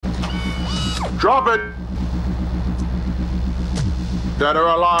Drop it! Dead or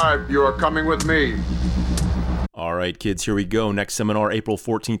alive, you are coming with me. All right, kids, here we go. Next seminar, April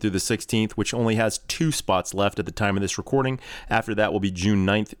 14th through the 16th, which only has 2 spots left at the time of this recording. After that will be June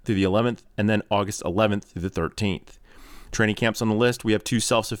 9th through the 11th, and then August 11th through the 13th. Training camps on the list. We have 2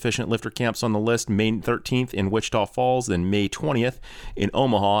 self-sufficient lifter camps on the list, May 13th in Wichita Falls, then May 20th in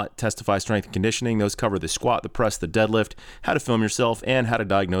Omaha at Testify Strength and Conditioning. Those cover the squat, the press, the deadlift, how to film yourself, and how to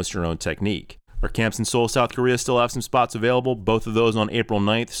diagnose your own technique. Our camps in Seoul, South Korea still have some spots available, both of those on April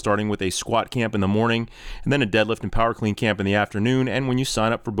 9th, starting with a squat camp in the morning, and then a deadlift and power clean camp in the afternoon, and when you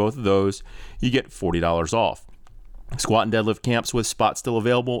sign up for both of those, you get $40 off. Squat and deadlift camps with spots still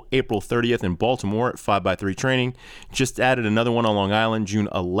available, April 30th in Baltimore at 5x3 Training. Just added another one on Long Island, June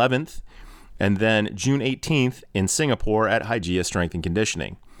 11th, and then June 18th in Singapore at Hygeia Strength and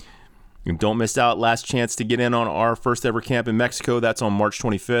Conditioning. Don't miss out. Last chance to get in on our first ever camp in Mexico. That's on March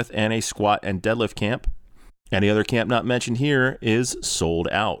 25th, and a squat and deadlift camp. Any other camp not mentioned here is sold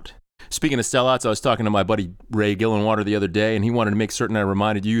out. Speaking of sellouts, I was talking to my buddy Ray Gillenwater the other day, and he wanted to make certain I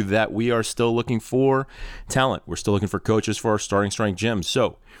reminded you that we are still looking for talent. We're still looking for coaches for our starting strength gyms.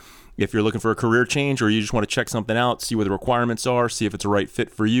 So if you're looking for a career change or you just want to check something out, see what the requirements are, see if it's a right fit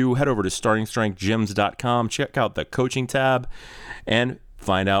for you, head over to startingstrengthgyms.com, check out the coaching tab, and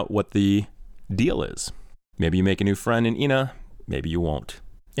find out what the deal is. Maybe you make a new friend in Ina, maybe you won't.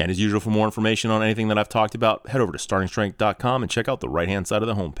 And as usual, for more information on anything that I've talked about, head over to startingstrength.com and check out the right-hand side of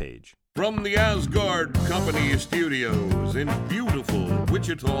the homepage. From the Asgard Company Studios in beautiful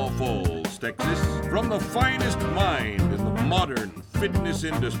Wichita Falls, Texas, from the finest mind in the modern fitness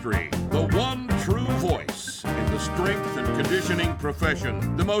industry, the one true voice in the strength and conditioning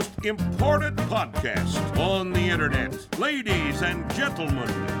profession, the most important podcast on the internet. Ladies and gentlemen,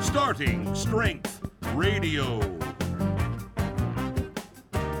 Starting Strength Radio.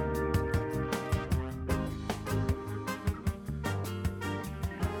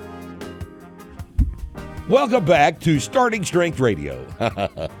 Welcome back to Starting Strength Radio.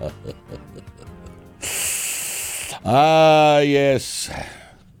 Yes.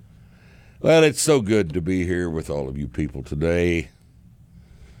 Well, it's so good to be here with all of you people today.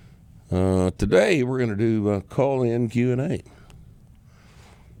 Today we're going to do call-in Q&A.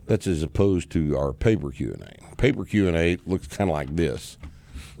 That's as opposed to our paper Q&A. Paper Q&A looks kind of like this.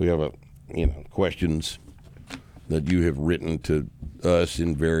 We have questions that you have written to us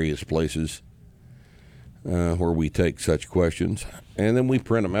in various places. Where we take such questions, and then we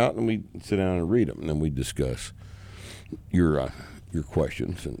print them out, and we sit down and read them, and then we discuss your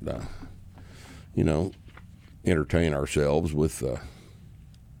questions, and entertain ourselves with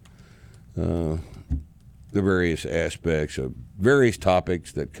the various aspects of various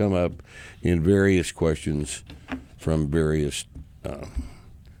topics that come up in various questions from various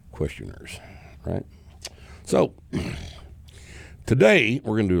questioners, right? So today,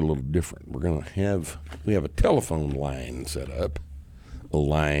 we're going to do a little different. We have a telephone line set up.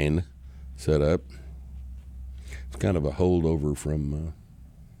 It's kind of a holdover from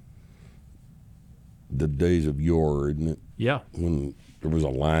the days of yore, isn't it? Yeah. When there was a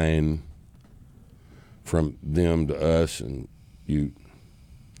line from them to us, and you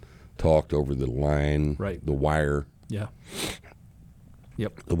talked over the line, right? The wire. Yeah.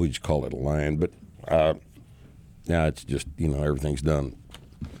 Yep. We just call it a line, but now it's just, everything's done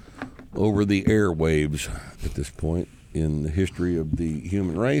over the airwaves at this point in the history of the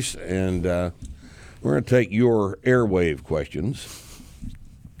human race. And we're going to take your airwave questions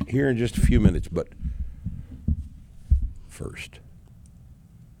here in just a few minutes. But first,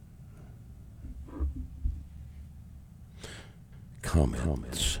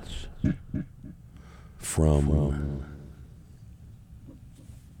 comments from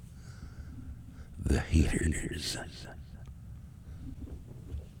the haters.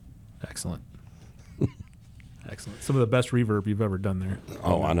 Excellent. Excellent. Some of the best reverb you've ever done there.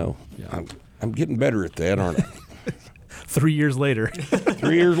 Oh, I know. Yeah. I'm getting better at that, aren't I? 3 years later.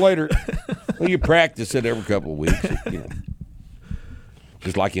 3 years later. Well, you practice it every couple of weeks,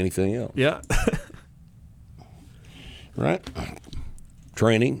 just like anything else. Yeah. Right?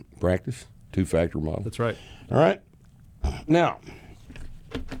 Training, practice, 2-factor model. That's right. All right. Now,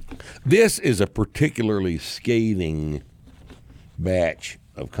 this is a particularly scathing batch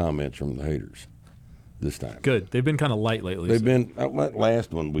of comments from the haters this time. Good. They've been kind of light lately. They've been, that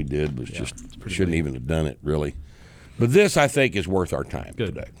last one we did was just, shouldn't even have done it, really. But this, I think, is worth our time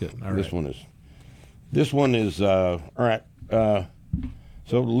today. Good. All this right. one is, all right. So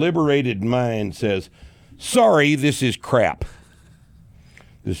Liberated Mind says, sorry, this is crap.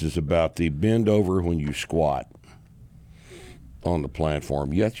 This is about the bend over when you squat on the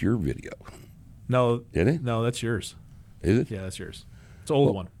platform. Yeah, that's your video. No. Did he? No, that's yours. Is it? Yeah, that's yours. It's an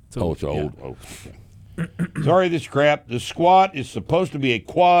old one. It's old. Oh, okay. Sorry, this crap. The squat is supposed to be a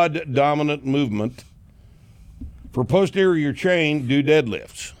quad dominant movement. For posterior chain, do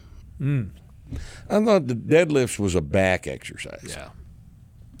deadlifts. I thought the deadlifts was a back exercise. Yeah.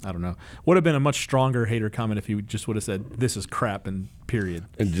 I don't know. Would have been a much stronger hater comment if he just would have said, "This is crap," and period.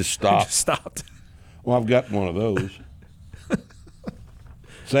 And just stop. Just stopped. Well, I've got one of those.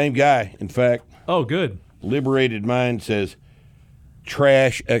 Same guy, in fact. Oh, good. Liberated Mind says,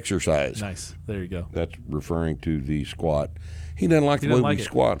 trash exercise. Nice. There you go. That's referring to the squat. He doesn't like the way we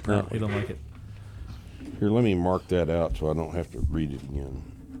squat, apparently. No, he don't like it. Here, let me mark that out so I don't have to read it again.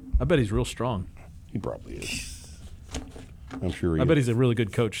 I bet he's real strong. He probably is. I'm sure he I is. bet he's a really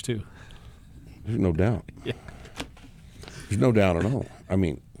good coach, too. There's no doubt. Yeah. There's no doubt at all. I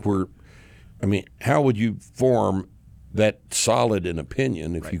mean, how would you form that solid an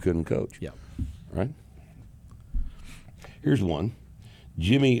opinion if you couldn't coach? Yeah. Right? Here's one.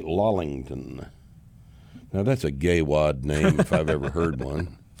 Jimmy Lollington. Now, that's a gay wad name if I've ever heard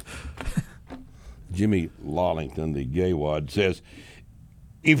one. Jimmy Lollington, the gay wad, says,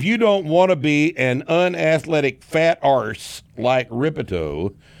 if you don't want to be an unathletic fat arse like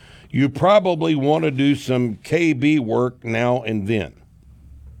Ripito, you probably want to do some KB work now and then.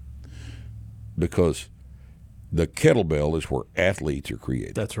 Because the kettlebell is where athletes are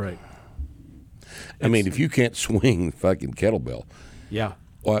created. That's right. I mean, if you can't swing the fucking kettlebell, Yeah.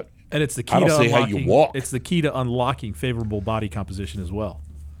 what? And it's the key I don't to see how unlocking. you walk. It's the key to unlocking favorable body composition as well.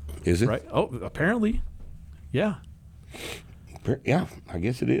 Is it? Right? Oh, apparently. Yeah. Yeah, I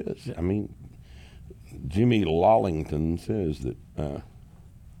guess it is. I mean, Jimmy Lollington says that.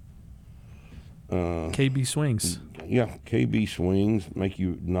 KB swings. Yeah, KB swings make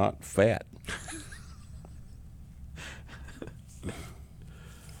you not fat.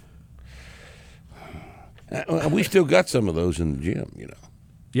 We still got some of those in the gym, you know.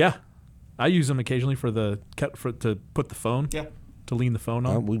 Yeah. I use them occasionally to put the phone. Yeah. To lean the phone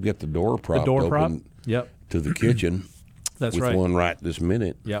on. We've got the door prop open. Yep. to the kitchen. That's with right. one right this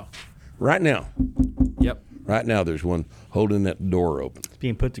minute. Yeah. Right now. Yep. Right now, there's one holding that door open. It's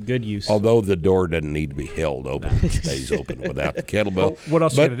being put to good use. Although the door doesn't need to be held open, it stays open without the kettlebell. Well, what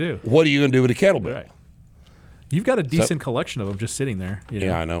else are you going to do? What are you going to do with a kettlebell? Right. You've got a decent collection of them just sitting there. You know?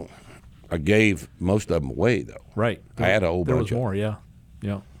 Yeah, I know. I gave most of them away, though. Right. I had a whole There bunch was more, yeah.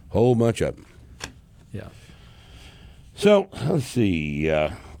 Yeah. Whole bunch of them. Yeah. So, let's see.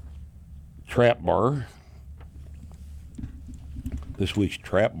 Trap bar. This week's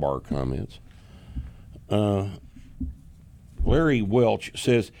trap bar comments. Larry Welch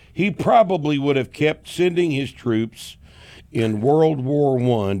says he probably would have kept sending his troops in World War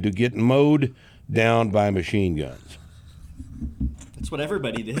I to get mowed down by machine guns. That's what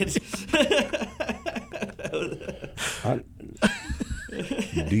everybody did.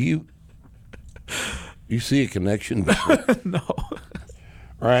 Do you see a connection? No. All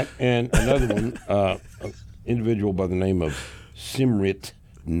right, and another one, an individual by the name of Simrit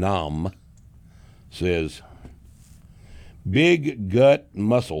Nam says, big gut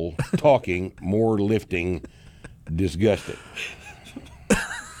muscle talking, more lifting, disgusting.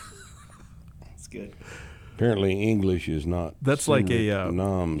 That's good. Apparently English is not That's like a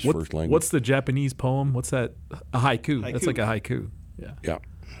Nam's first language. What's the Japanese poem? What's that? A haiku. That's like a haiku. Yeah. Yeah,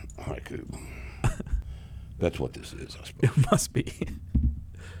 haiku. That's what this is, I suppose. It must be.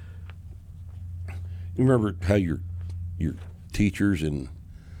 You remember how your teachers in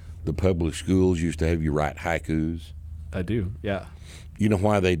the public schools used to have you write haikus? I do. Yeah. You know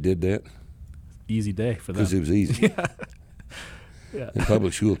why they did that? Easy day for them. Because it was easy. Yeah. Yeah. And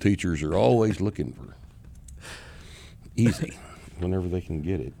public school teachers are always looking for easy whenever they can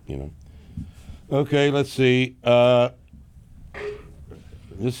get it, you know. Okay, let's see.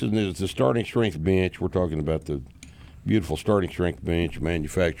 This is the starting strength bench. We're talking about the beautiful starting strength bench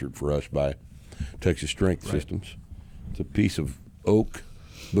manufactured for us by Texas Strength Systems. It's a piece of oak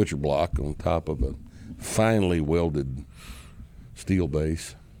butcher block on top of a finely welded steel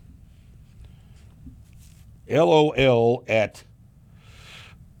base. LOL at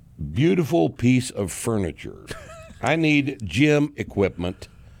beautiful piece of furniture. I need gym equipment,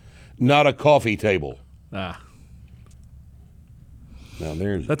 not a coffee table. Ah. Now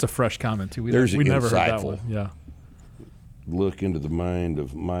there's That's a fresh comment, too. We There's never heard that insightful. one. Yeah. look into the mind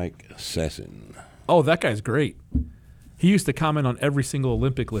of Mike Sesson. Oh, that guy's great. He used to comment on every single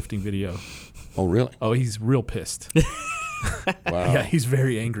Olympic lifting video. Oh, really? Oh, he's real pissed. Wow. Yeah, he's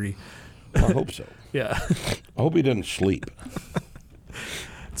very angry. Well, I hope so. Yeah. I hope he doesn't sleep.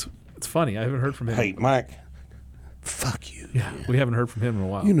 It's funny. I haven't heard from him. Hey, Mike, fuck you. Yeah, we haven't heard from him in a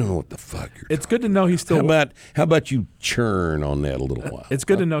while. You know what the fuck you're It's good to know he still. How about you churn on that a little while? It's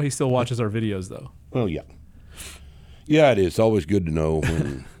good to know he still watches our videos, though. Well, yeah. Yeah, it is. Always good to know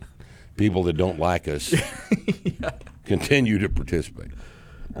when people that don't like us continue to participate.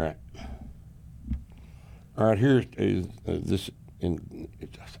 All right. All right, here's this.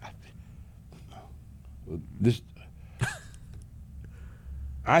 This.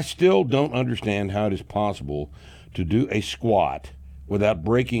 I still don't understand how it is possible to do a squat without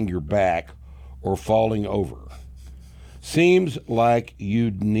breaking your back or falling over. Seems like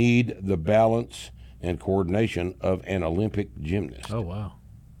you'd need the balance and coordination of an Olympic gymnast. Oh, wow.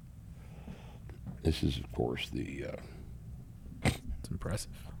 This is, of course, the It's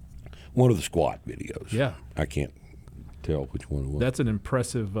impressive. one of the squat videos. Yeah. I can't tell which one it was. That's an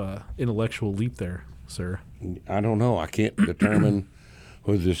impressive intellectual leap there, sir. I don't know. I can't determine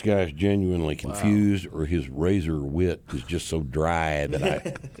whether this guy's genuinely confused or his razor wit is just so dry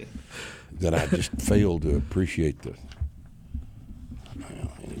that I just fail to appreciate the.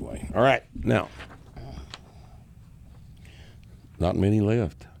 Well, anyway, all right. Now, not many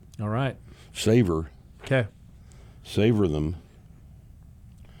left. All right. Savor them.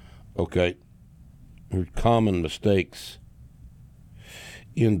 Okay. There's common mistakes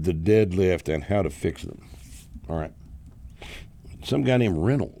in the deadlift and how to fix them. All right. Some guy named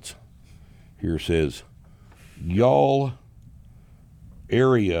Reynolds here says, y'all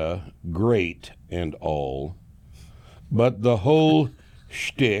area great and all, but the whole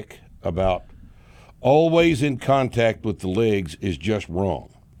shtick about always in contact with the legs is just wrong.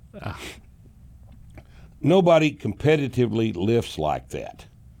 Nobody competitively lifts like that.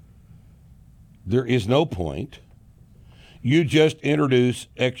 There is no point. You just introduce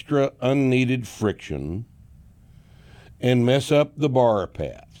extra unneeded friction and mess up the bar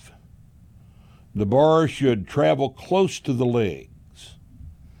path. The bar should travel close to the legs.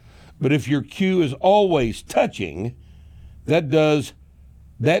 But if your cue is always touching, that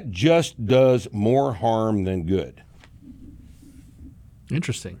just does more harm than good.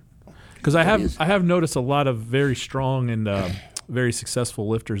 Interesting. Because I have noticed a lot of very strong and very successful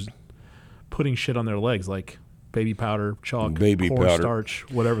lifters putting shit on their legs, like baby powder, chalk, cornstarch,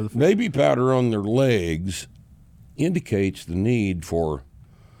 whatever. Baby powder on their legs indicates the need for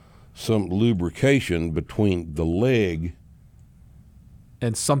some lubrication between the leg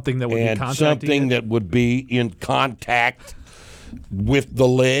and something that would be contacting something it. that would be in contact with the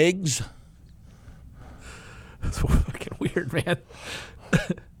legs. That's fucking weird, man.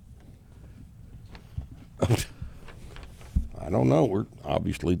 I don't know. We're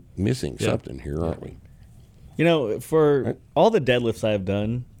obviously missing something here, aren't we? You know, for all the deadlifts I've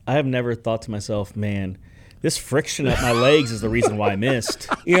done, I have never thought to myself, man, this friction up my legs is the reason why I missed.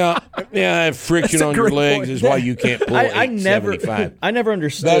 Yeah, friction on your legs point. is why you can't pull I never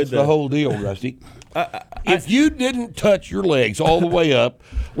understood. That's the whole deal, Rusty. If you didn't touch your legs all the way up,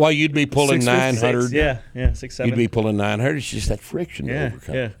 while you'd be pulling 900. Yeah, 6, 7. You'd be pulling 900. It's just that friction to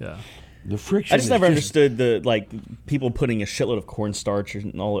overcome. Yeah. The friction. I just never understood the people putting a shitload of cornstarch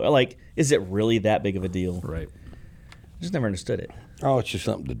and all. Like, is it really that big of a deal? Right. I just never understood it. Oh, it's just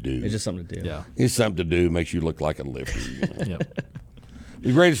something to do. It's just something to do. Yeah. It's something to do. Makes you look like a lifter. You know? Yep.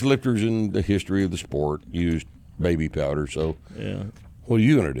 The greatest lifters in the history of the sport used baby powder. So, Yeah. what are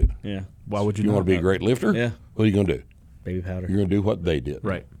you going to do? Yeah. Why would you? You know want to be a that? great lifter? Yeah. What are you going to do? Baby powder. You're going to do what they did.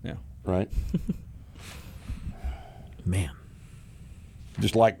 Right. Yeah. Right? Man.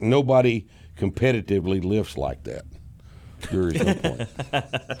 Just like nobody competitively lifts like that. There is no point.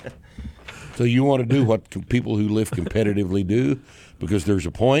 So you want to do what people who lift competitively do because there's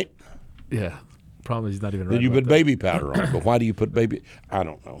a point? Yeah. Problem is he's not even right. Then you about put that. baby powder on. But why do you put baby? I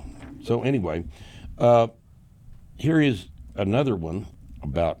don't know. So anyway, here is another one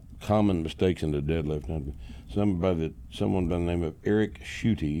about common mistakes in the deadlift. Someone by the name of Eric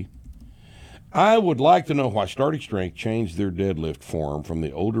Schutte. I would like to know why Starting Strength changed their deadlift form from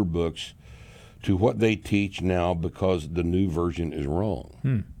the older books to what they teach now because the new version is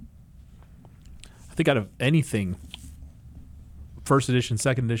wrong. I think out of anything, first edition,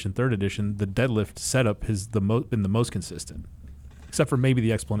 second edition, third edition, the deadlift setup has been the most consistent, except for maybe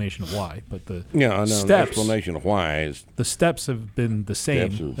the explanation of why. But the Yeah, I know. steps, The explanation of why is the steps have been the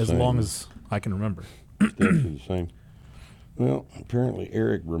same Steps are the as same. long as I can remember. steps are the same. Well, apparently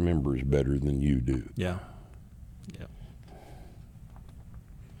Eric remembers better than you do. Yeah.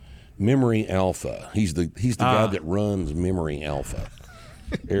 Memory Alpha. He's the guy that runs Memory Alpha.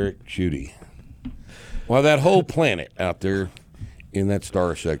 Eric Schutte. Well, that whole planet out there in that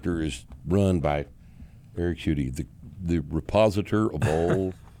star sector is run by Eric Schutte, the repositor of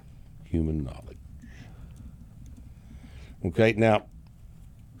all human knowledge. Okay, now,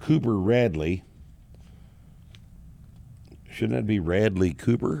 Cooper Radley. Shouldn't that be Radley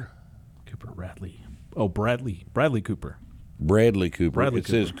Cooper? Cooper Radley. Oh, Bradley. Bradley Cooper. Bradley Cooper. Bradley It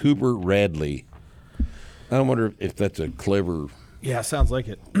says Cooper Radley. I wonder if that's a clever Yeah, sounds like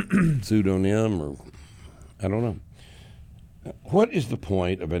it. pseudonym or I don't know. What is the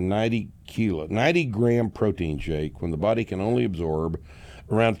point of a 90-gram protein shake when the body can only absorb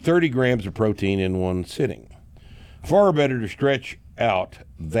around 30 grams of protein in one sitting? Far better to stretch out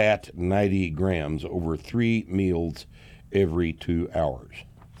that 90 grams over 3 meals every 2 hours.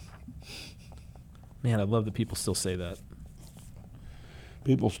 Man, I love that people still say that.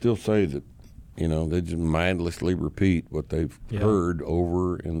 People still say that, they just mindlessly repeat what they've heard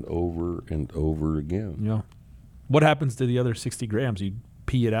over and over and over again. Yeah. What happens to the other 60 grams? You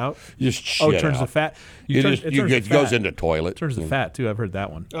pee it out? Just shit it turns out. to fat. It goes into toilet. It turns to fat, too. I've heard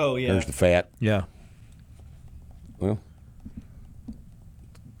that one. Oh, yeah. There's the fat. Yeah. Well,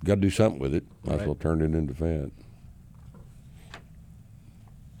 got to do something with it. Might as well turn it into fat.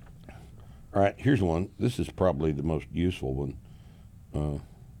 All right, here's one. This is probably the most useful one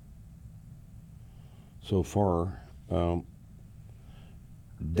so far.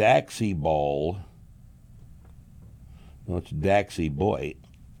 Daxiball. No, it's Daxi-Boy.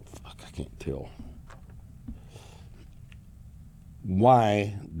 Fuck, I can't tell.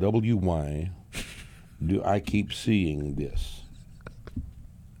 Why, W-Y, do I keep seeing this?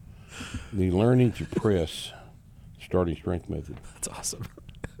 The learning to press starting strength method. That's awesome.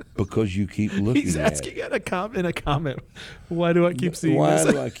 Because you keep looking He's at asking it. in a comment, why do I keep seeing Why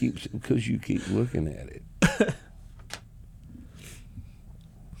this? do I keep? Because you keep looking at it.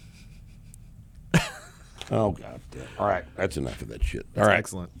 Oh, God damn. All right, that's enough of that shit. All right.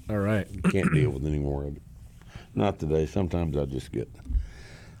 Excellent. All right. Can't deal with any more of it. Not today. Sometimes I just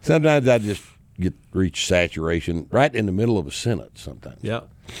reach saturation right in the middle of a sentence sometimes. Yeah.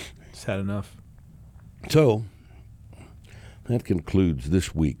 Just had enough. So, that concludes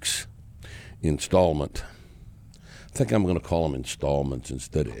this week's installment. I think I'm going to call them installments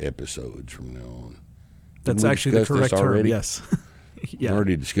instead of episodes from now on. That's Didn't we actually the discuss this correct term. already? Yes. We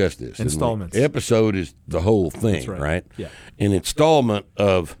already discussed this. didn't we? Installments. Episode is the whole thing, That's right. right? Yeah. An installment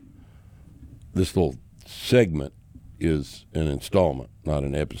of this little segment is an installment, not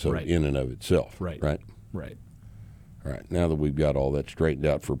an episode Right. in and of itself. Right. Right? Right. All right. Now that we've got all that straightened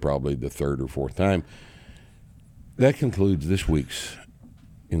out for probably the third or fourth time, that concludes this week's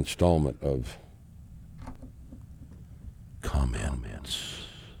installment of comments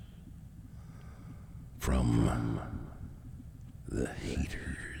from the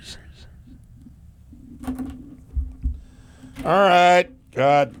haters. All right.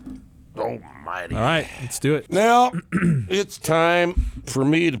 God almighty. All right. Let's do it. Now, it's time for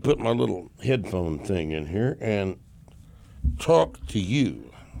me to put my little headphone thing in here and talk to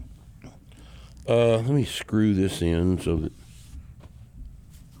you. Let me screw this in so that...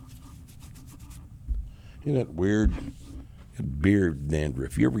 Isn't that weird? Beard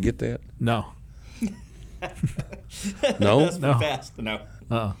dandruff. You ever get that? No. No? That's No. fast. No.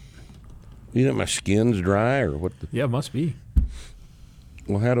 Uh-uh. You think my skin's dry or what? Yeah, it must be.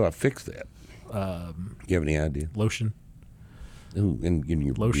 Well, how do I fix that? You have any idea? Lotion. Ooh, in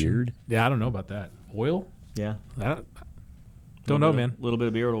your Lotion. beard? Yeah, I don't know about that. Oil? Yeah. Don't know, man. A little bit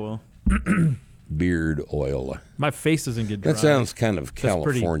of beard oil. Beard oil. My face doesn't get dry. That sounds kind of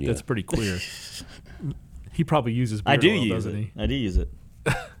California. That's pretty clear. He probably uses beard I do oil, use doesn't it. he? I do use it.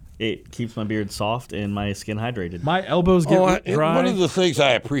 It keeps my beard soft and my skin hydrated. My elbows get dry. One of the things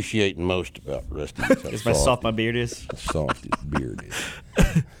I appreciate most about Rusty is How soft my beard is. soft his beard is.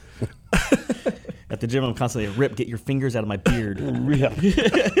 At the gym, I'm constantly rip. Get your fingers out of my beard.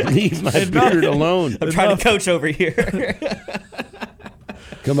 Leave my beard alone. I'm trying to coach over here.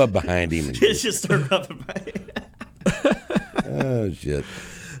 Come up behind him. And It's just start rubbing my. oh, shit.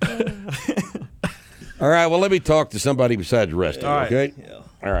 All right, well, let me talk to somebody besides Rusty, All right. okay? Yeah.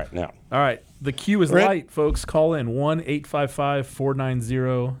 All right, now. All right. The queue is Rick? light, folks. Call in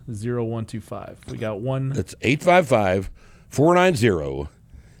 1-855-490-0125. We got one. That's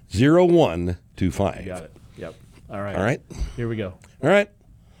 855-490-0125. Got it. Yep. All right. All right? Here we go. All right.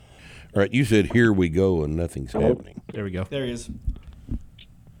 All right, you said, here we go, and nothing's happening. There we go. There he is.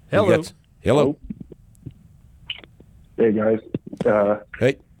 Hello. Hello. Hey guys,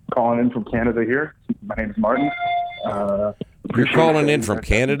 Hey, calling in from Canada here. My name is Martin. you're calling in from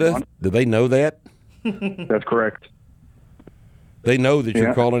Canada? Do they know that? That's correct. They know that you're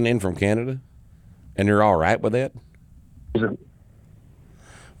Yeah. calling in from Canada? And they're all right with that? Yeah.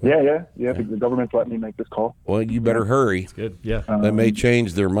 The government's letting me make this call. Well, you better hurry. Good. Yeah. That may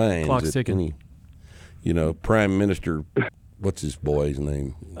change their minds Clock's at ticking. any Prime Minister, what's his boy's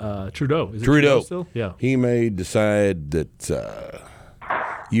name? Trudeau. Is it Trudeau still? Yeah. He may decide that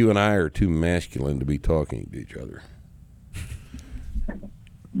you and I are too masculine to be talking to each other.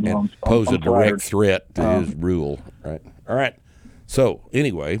 Well, And pose a I'm direct flattered. threat to his rule. Right. All right. So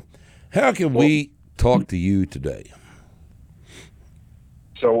anyway, how can we talk to you today?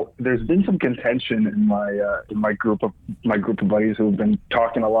 So there's been some contention in my group of buddies who have been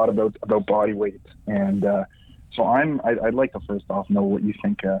talking a lot about body weight, and so I'd like to first off know what you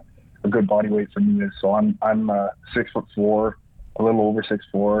think a good body weight for me is. So I'm 6'4", a little over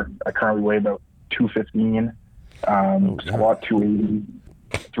 6'4". I currently weigh about 215. Squat 280,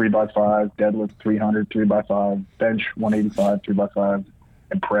 3x5, deadlift 300, 3x5, bench 185, 3x5,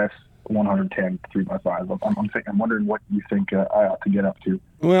 and press 110, 3x5. I'm wondering what you think I ought to get up to.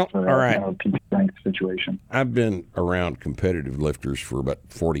 Well, for, all right. A peak strength situation. I've been around competitive lifters for about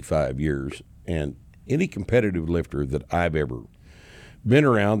 45 years, and any competitive lifter that I've ever been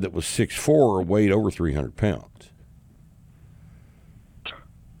around that was 6'4" weighed over 300 pounds.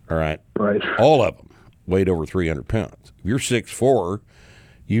 All right. Right. All of them weighed over 300 pounds. If you're 6'4",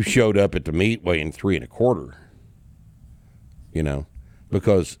 you showed up at the meet weighing 3 1/4.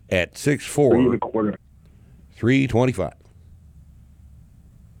 Because at 6'4", 325.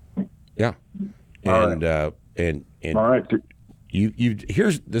 Yeah. And All right. you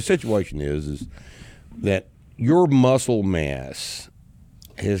here's the situation is that your muscle mass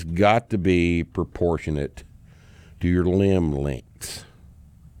has got to be proportionate to your limb length.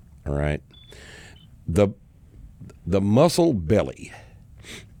 All right. The muscle belly,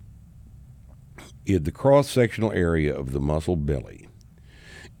 the cross-sectional area of the muscle belly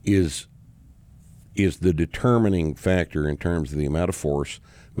is the determining factor in terms of the amount of force,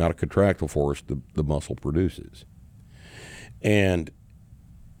 amount of contractile force the muscle produces. And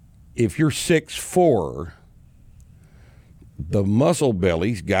if you're 6'4", the muscle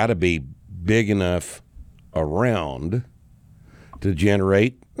belly's got to be big enough around to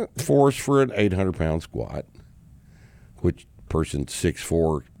generate force for an 800-pound squat, which person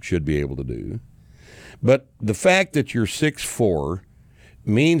 6'4" should be able to do. But the fact that you're 6'4"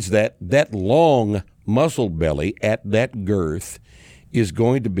 means that long muscle belly at that girth is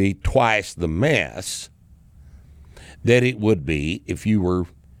going to be twice the mass that it would be if you were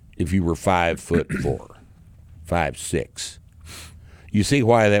 5'4", 5'6". You see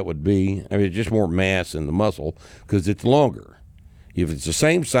why that would be? I mean, it's just more mass in the muscle because it's longer. If it's the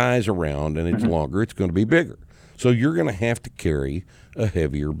same size around and it's longer, it's going to be bigger. So you're going to have to carry a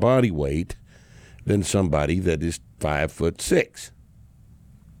heavier body weight than somebody that is 5'6".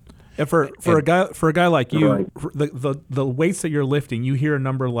 And for a guy like you, Right. the weights that you're lifting, you hear a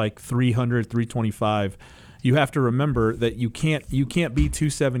number like 300, 325. You have to remember that you can't be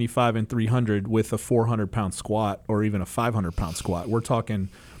 275 and 300 with a 400-pound squat or even a 500-pound squat. We're talking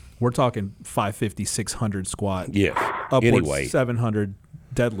 550, 600 squat. Yes. Upwards Anyway. 700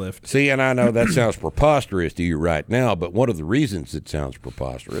 deadlift. See, and I know that sounds preposterous to you right now, but one of the reasons it sounds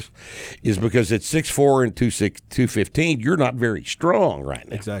preposterous is because at 6'4" and 215, you're not very strong right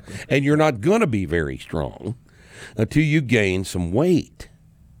now. Exactly. And you're not going to be very strong until you gain some weight.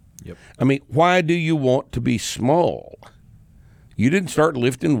 Yep. I mean, why do you want to be small? You didn't start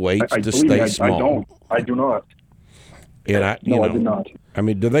lifting weights to believe stay me, small. I do not. And I did not. I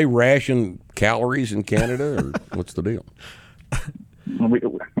mean, do they ration calories in Canada, or what's the deal? We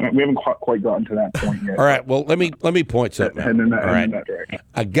haven't quite gotten to that point yet. All right. Well, let me point something out. And in that, All right. in that direction.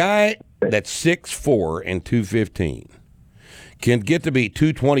 A guy that's 6'4" and 215 can get to be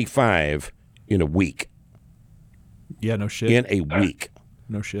 225 in a week. Yeah, no shit. In a week.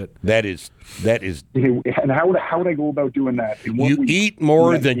 No shit. That is. And how would I go about doing that? In one You week, eat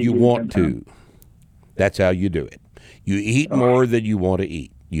more you than you gain want 10 to. pounds. That's how you do it. You eat more than you want to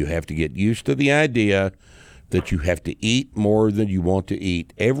eat. You have to get used to the idea that you have to eat more than you want to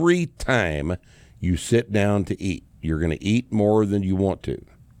eat. Every time you sit down to eat, you're going to eat more than you want to.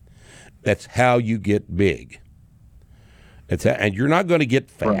 That's how you get big. And you're not going to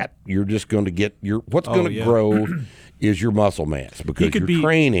get fat. Right. You're just going to get what's going to grow is your muscle mass because you're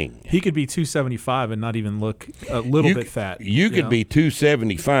training. He could be 275 and not even look a little bit fat. You could be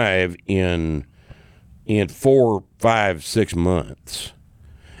 275 in 4, 5, 6 months,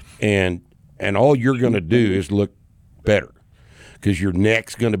 and all you're going to do is look better because your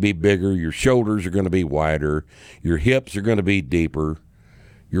neck's going to be bigger, your shoulders are going to be wider, your hips are going to be deeper,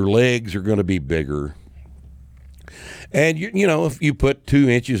 your legs are going to be bigger, and you know if you put 2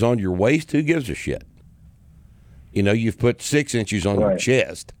 inches on your waist, who gives a shit? You know, you've put 6 inches on your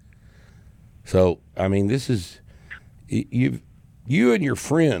chest. So, I mean, this is you and your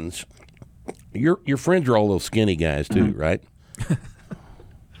friends your friends are all those skinny guys too, right?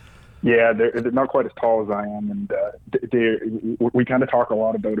 Yeah, they're not quite as tall as I am, and we kind of talk a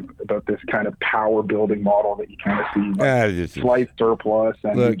lot about this kind of power building model that you kind of see, like slight surplus,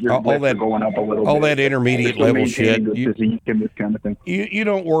 and look, your all that going up a little all bit. that intermediate level shit. Physique and this kind of thing. You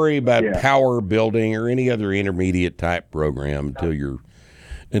don't worry about power building or any other intermediate type program until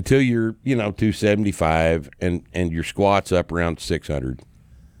you're 275 and your squat's up around 600,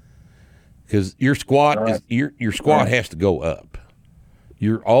 because your squat is your squat has to go up.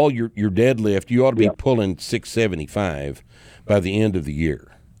 Your deadlift, you ought to be pulling 675 by the end of the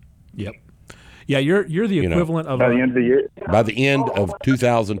year. Yep. Yeah, you're the equivalent of by the end of the year. By the end of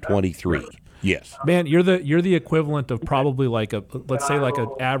 2023. Yes. Man, you're the equivalent of probably like let's say like an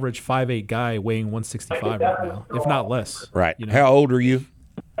average 5'8" guy weighing 165 right now, if not less. Right. How old are you?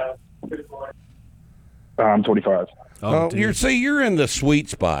 I'm 25. Oh, you're in the sweet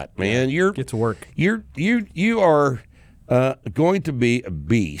spot, man. Get to work. You are going to be a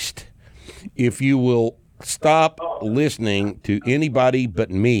beast if you will stop listening to anybody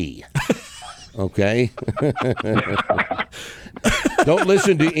but me. Okay? Don't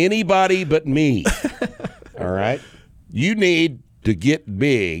listen to anybody but me. All right? You need to get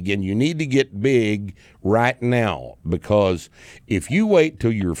big, and you need to get big right now, because if you wait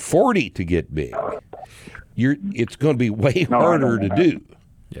till you're 40 to get big, it's going to be way harder to do.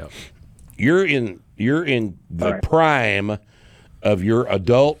 Yeah. You're in the prime of your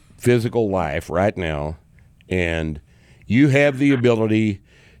adult physical life right now, and you have the ability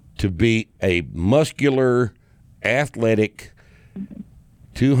to be a muscular, athletic,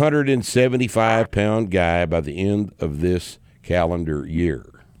 275-pound guy by the end of this calendar year.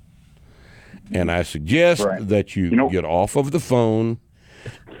 And I suggest that you get off of the phone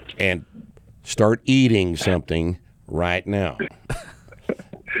and start eating something right now.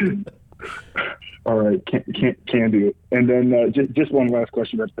 All right, can do it. And then just one last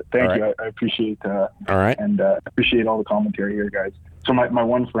question. Thank you. I appreciate all right, and appreciate all the commentary here, guys. So my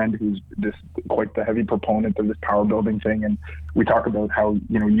one friend who's quite the heavy proponent of this power building thing, and we talk about how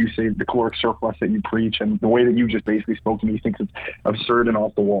you say the caloric surplus that you preach, and the way that you just basically spoke to me, he thinks it's absurd and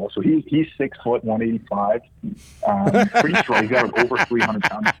off the wall. So he's 6 foot 185, pretty strong. He's got over 300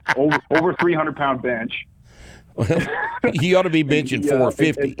 pounds, over 300 pound bench. Well, he ought to be benching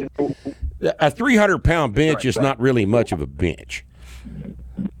 450. A 300-pound bench is not really much of a bench.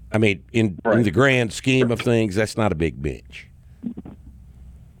 I mean, in the grand scheme of things, that's not a big bench.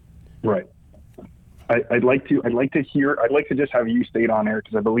 Right. I'd like to just have you state on air,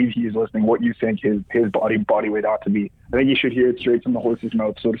 because I believe he is listening, what you think his body weight ought to be. I think you should hear it straight from the horse's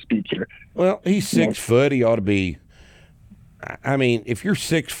mouth, so to speak here. Well, he's 6 foot. He ought to be. I mean, if you're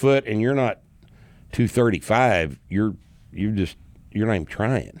 6 foot and you're not 235, you're not even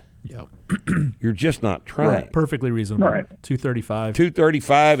trying. Yeah. You're just not trying. Right. Perfectly reasonable. Right. 235.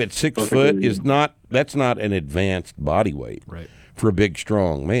 235 at 6 foot that's not an advanced body weight for a big,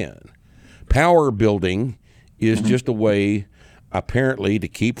 strong man. Power building is just a way, apparently, to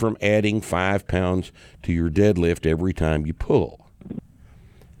keep from adding 5 pounds to your deadlift every time you pull.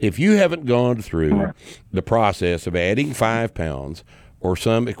 If you haven't gone through the process of adding 5 pounds or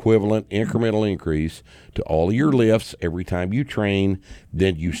some equivalent incremental increase to all of your lifts every time you train,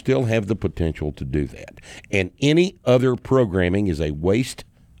 then you still have the potential to do that. And any other programming is a waste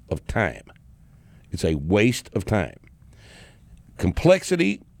of time. It's a waste of time.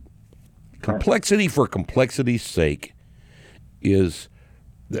 Complexity for complexity's sake is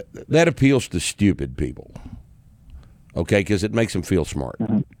that appeals to stupid people. Okay, because it makes them feel smart.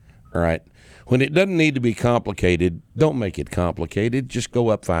 All right. When it doesn't need to be complicated, don't make it complicated. Just go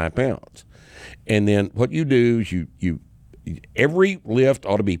up 5 pounds. And then what you do is you every lift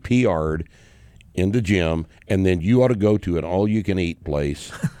ought to be PR'd in the gym, and then you ought to go to an all-you-can-eat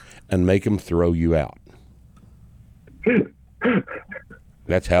place and make them throw you out.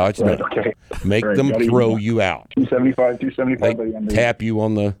 That's how it's done. Okay. Make them throw you out. 275 by the end. Tap you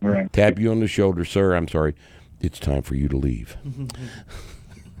on the shoulder, sir. I'm sorry. It's time for you to leave.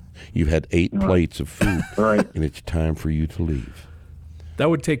 You've had 8 plates of food, and it's time for you to leave. That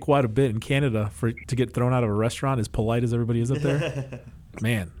would take quite a bit in Canada to get thrown out of a restaurant, as polite as everybody is up there.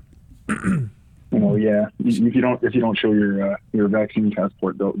 Man. Yeah. If you don't show your vaccine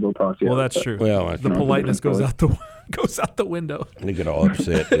passport, they'll toss you out. Well, that's true. Well, the politeness goes out the window. They get all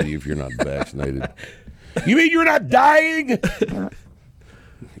upset with you if you're not vaccinated. You mean you're not dying?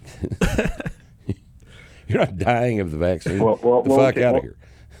 You're not dying of the vaccine. Get the fuck out of here.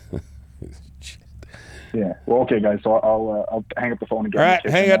 Yeah. Well, okay, guys. So I'll hang up the phone again. All right,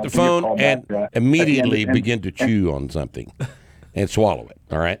 hang up the phone and immediately begin to chew on something. and swallow it.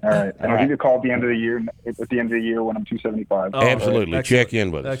 All right. All right. And I'll give you a call at the end of the year. At the end of the year when I'm 275. Oh, Absolutely. right. Check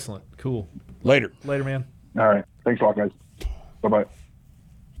in with us. Excellent. Cool. Later. Later, man. All right. Thanks a lot, guys. Bye-bye.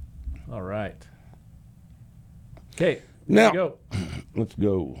 All right. Okay. Now, Go. let's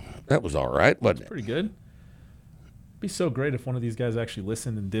go. That was all right, wasn't it? Pretty good. Be so great if one of these guys actually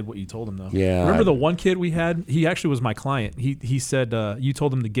listened and did what you told him, though. Yeah. Remember the one kid we had? He actually was my client. He said you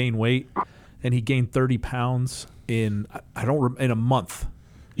told him to gain weight, and he gained 30 pounds in in a month.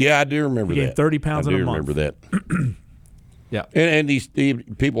 Yeah, I do remember He that. gained 30 pounds in a month. I do remember that. Yeah. And these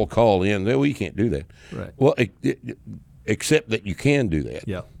people call in, well, you can't do that. Right. Well, except that you can do that.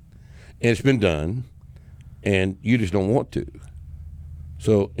 Yeah. And it's been done, and you just don't want to.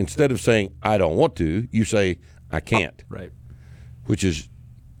 So instead of saying, I don't want to, you say, I can't. Right. Which is,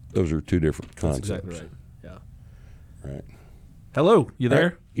 those are two different That's concepts. exactly right. Yeah. Right. Hello. You there?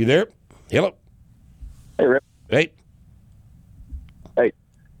 Right. You there? Hello. Hey, Rip. Hey. Hey.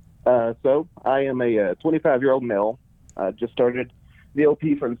 So I am a 25-year-old male. Just started the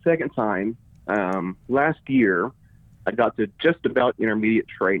LP for the second time. Last year, I got to just about intermediate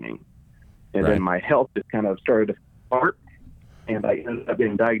training. And Right. then my health just kind of started to start. And I ended up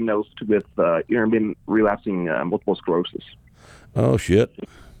being diagnosed with intermittent relapsing multiple sclerosis. Oh, shit.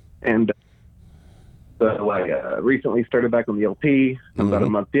 And so I recently started back on the LP. I'm about a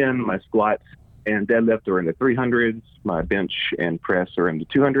month in. My squats and deadlift are in the 300s. My bench and press are in the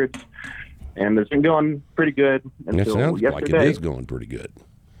 200s. And it's been going pretty good It until sounds like yesterday. it is going pretty good.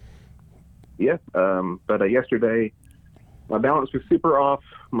 Yeah, but yesterday my balance was super off.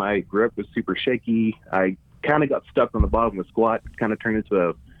 My grip was super shaky. I kind of got stuck on the bottom of the squat. It kind of turned into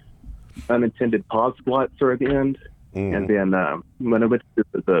a unintended pause squat sort of at the end. And then when I went to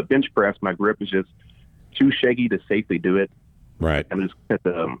the bench press, my grip was just too shaky to safely do it. Right. And just cut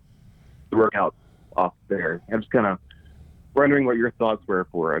the workout off there. I'm just kind of wondering what your thoughts were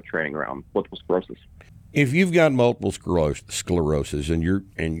for training around multiple sclerosis. If you've got multiple sclerosis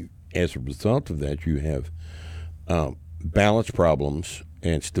and as a result of that you have balance problems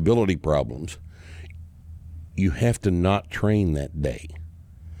and stability problems, you have to not train that day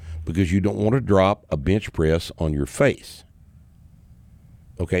because you don't want to drop a bench press on your face.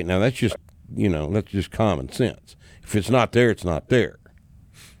 Okay, now that's just common sense. If it's not there, it's not there.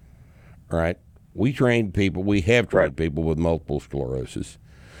 All right? We have trained people with multiple sclerosis.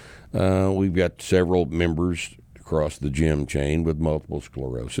 We've got several members across the gym chain with multiple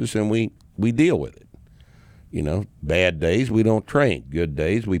sclerosis, and we deal with it. You know, bad days, we don't train. Good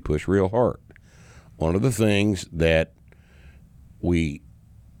days, we push real hard. One of the things that we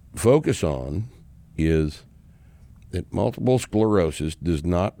focus on is that multiple sclerosis does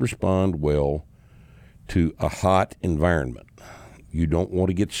not respond well to a hot environment. You don't want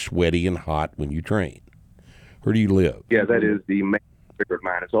to get sweaty and hot when you train. Where do you live? Yeah, that is the main trigger of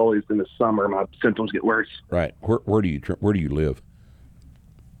mine. It's always in the summer. My symptoms get worse. Right. Where do you live?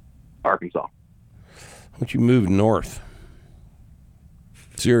 Arkansas. Why don't you move north?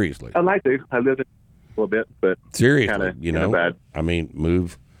 Seriously. I'd like to. I live in a little bit, but Seriously, kinda bad. I mean,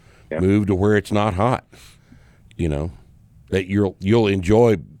 move Yeah. to where it's not hot. You know, that you'll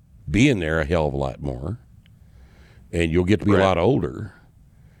enjoy being there a hell of a lot more, and you'll get to be a lot older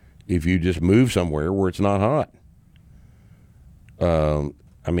if you just move somewhere where it's not hot.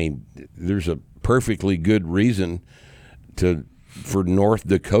 I mean, there's a perfectly good reason for North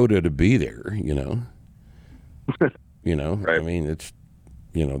Dakota to be there. You know, Right. I mean, it's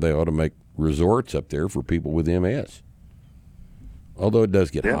they ought to make resorts up there for people with MS. Although it does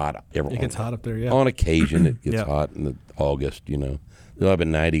get hot. It gets hot up there, yeah. On occasion, it gets Yeah. hot in August. They'll have a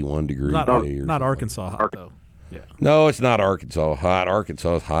 91 degree Not day. Or something. Arkansas hot, though. Yeah. No, it's not Arkansas hot.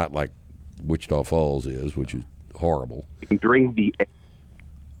 Arkansas is hot like Wichita Falls is, which is horrible. You can drink the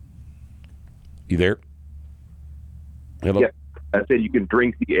You there? Hello? Yeah, I said you can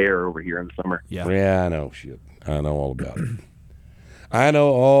drink the air over here in the summer. Yeah. Yeah, I know. Shit. I know all about it. I know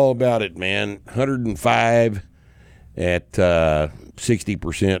all about it, man. 105 at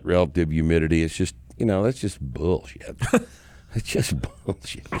 60% relative humidity. It's just, that's just bullshit. It's just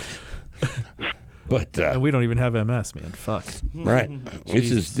bullshit. But And we don't even have MS, man. Fuck. right.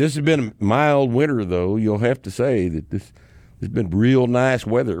 This has been a mild winter, though. You'll have to say that this has been real nice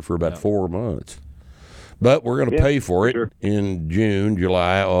weather for about 4 months. But we're going to pay for it in June,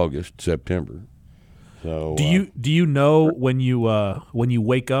 July, August, September. So Do you know when you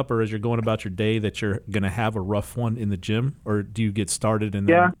wake up or as you're going about your day that you're going to have a rough one in the gym, or do you get started and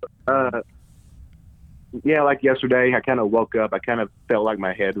then... Yeah, like yesterday, I kind of woke up. I kind of felt like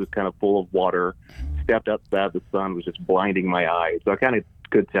my head was kind of full of water. Stepped outside, the sun was just blinding my eyes. So I kind of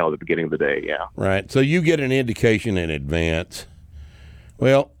could tell at the beginning of the day, yeah. Right. So you get an indication in advance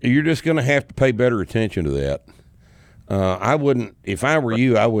Well, you're just going to have to pay better attention to that. I wouldn't, if I were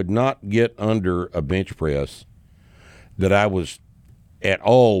you, I would not get under a bench press that I was at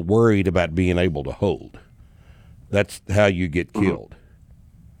all worried about being able to hold. That's how you get killed.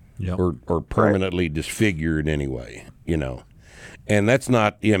 Yep. Or permanently disfigured anyway, you know. And that's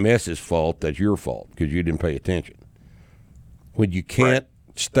not EMS's fault, that's your fault because you didn't pay attention. When you can't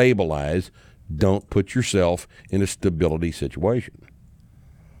stabilize, don't put yourself in a stability situation.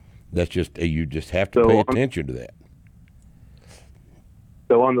 That's just, you just have to pay attention to that.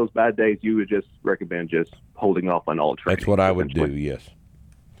 So on those bad days, you would just recommend just holding off on all training? That's what I would do, yes.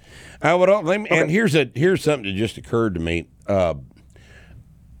 I would, and here's something that just occurred to me. Have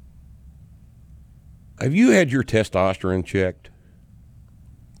you had your testosterone checked?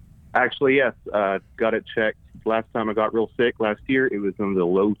 Actually, yes. Got it checked. Last time I got real sick last year, it was in the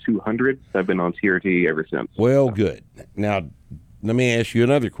low 200s. I've been on TRT ever since. Well, good. Now, let me ask you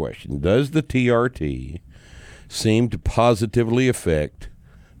another question. Does the TRT seem to positively affect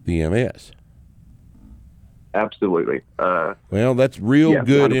the MS? Absolutely. Well, that's real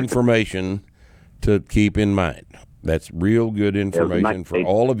good 100%. information to keep in mind. That's real good information for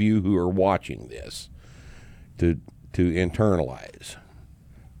all of you who are watching this to internalize.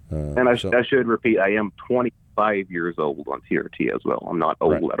 And I should repeat, I am 25 years old on TRT as well. I'm not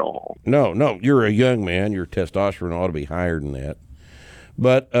old at all. No, you're a young man. Your testosterone ought to be higher than that.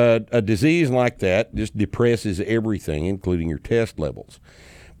 But a disease like that just depresses everything, including your test levels.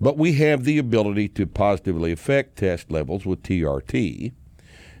 But we have the ability to positively affect test levels with TRT,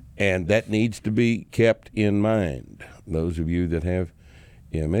 and that needs to be kept in mind. Those of you that have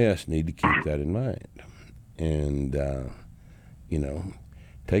MS need to keep that in mind. And,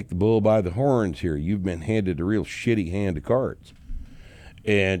 take the bull by the horns here. You've been handed a real shitty hand of cards,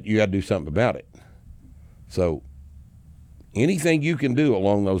 and you got to do something about it. So anything you can do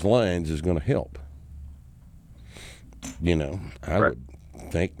along those lines is going to help. I would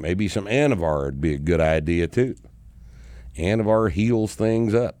think maybe some Anavar would be a good idea too. Anavar heals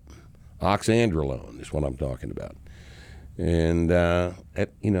things up. Oxandrolone is what I'm talking about. And,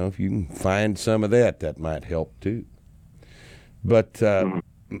 if you can find some of that, that might help too. But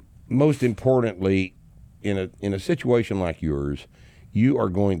most importantly, in a situation like yours, you are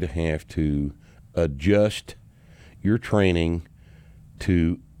going to have to adjust your training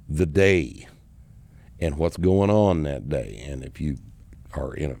to the day and what's going on that day. And if you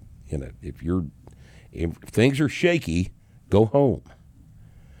are if things are shaky, go home.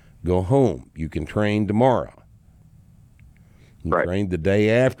 Go home. You can train tomorrow. You can train the day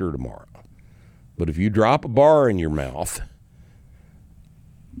after tomorrow. But if you drop a bar in your mouth,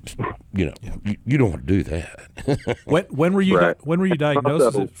 you don't want to do that. When were you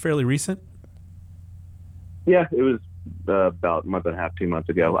diagnosed? Is it fairly recent? Yeah, it was about a month and a half, 2 months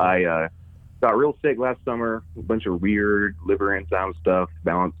ago. I got real sick last summer, a bunch of weird liver enzyme stuff,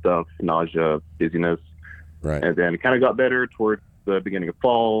 balance stuff, nausea, dizziness. Right. And then it kind of got better towards the beginning of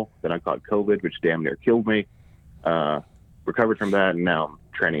fall. Then I caught COVID, which damn near killed me. Recovered from that, and now I'm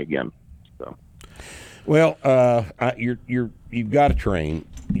training again. So, well, you've got to train.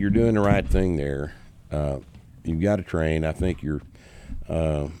 You're doing the right thing there. You've got to train. I think you're,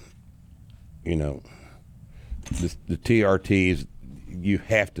 the TRTs. You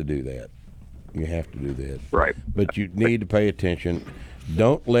have to do that. You have to do that. Right. But you need to pay attention.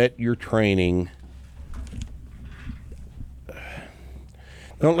 Don't let your training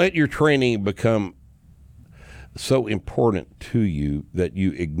become so important to you that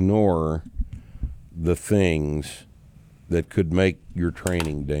you ignore the things that could make your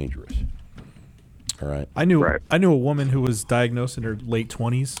training dangerous. All right. I knew a woman who was diagnosed in her late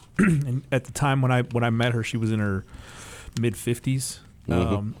 20s, and at the time when I met her, she was in her mid 50s,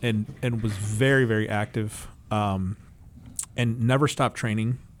 and was very, very active, and never stopped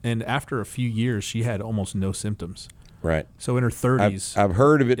training. And after a few years, she had almost no symptoms. Right. So in her 30s, I've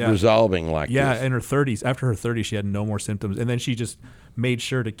heard of it resolving like this. Yeah, in her 30s. After her 30s, she had no more symptoms, and then she just made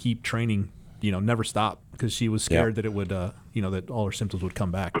sure to keep training. Never stop, because she was scared that it would, that all her symptoms would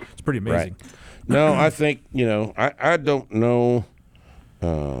come back. It's pretty amazing. Right. No, I think, I don't know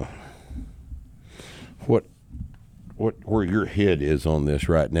where your head is on this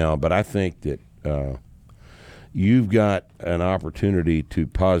right now, but I think that you've got an opportunity to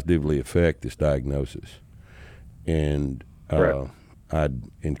positively affect this diagnosis. And I'd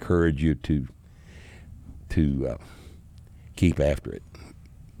encourage you to keep after it,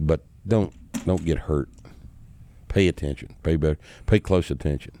 but don't get hurt. Pay attention. Pay close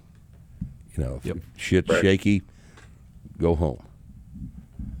attention. If shit's shaky, go home.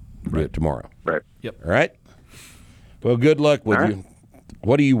 Do it tomorrow. Right. Yep. All right. Well, good luck with you.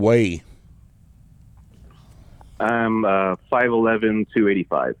 What do you weigh? I'm 5'11",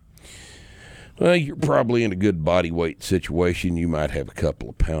 285. Well, you're probably in a good body weight situation. You might have a couple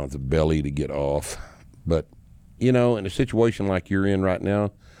of pounds of belly to get off. But, in a situation like you're in right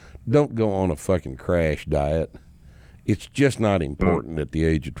now, don't go on a fucking crash diet. It's just not important at the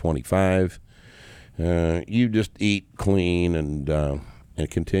age of 25. You just eat clean and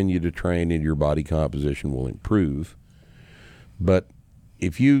continue to train, and your body composition will improve. But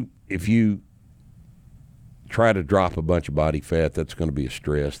if you try to drop a bunch of body fat, that's going to be a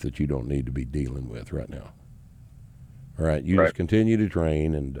stress that you don't need to be dealing with right now. All right, you just continue to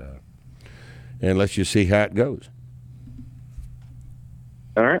train, and let's just see how it goes.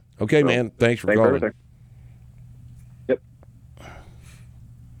 All right. Okay, man. Thanks for calling. everything. Yep.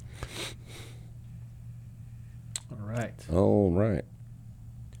 All right.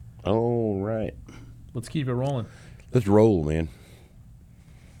 Let's keep it rolling. Let's roll, man.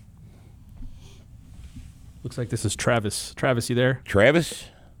 Looks like this is Travis. Travis, you there? Travis?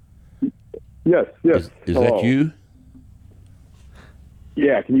 Yes. Is that you?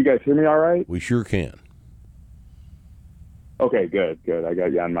 Yeah, can you guys hear me all right? We sure can. Okay, good. I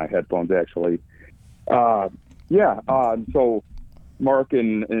got you on my headphones, actually. So Mark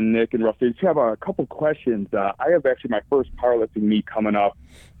and Nick and Rusty, just have a couple questions. I have actually my first powerlifting meet coming up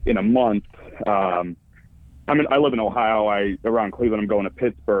in a month. I live in Ohio. Around Cleveland, I'm going to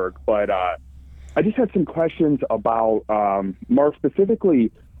Pittsburgh. But I just had some questions about, Mark,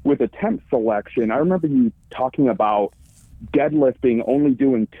 specifically with attempt selection. I remember you talking about deadlifting only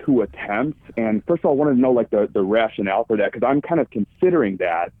doing 2 attempts. And first of all, I wanted to know, like, the rationale for that, because I'm kind of considering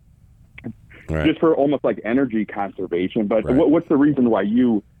that just for almost like energy conservation. But what's the reason why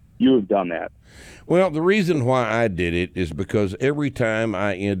you have done that? Well, the reason why I did it is because every time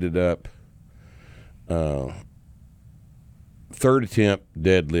I ended up third attempt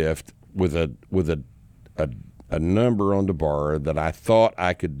deadlift with a number on the bar that I thought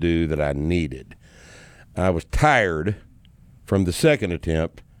I could do that I needed, I was tired from the second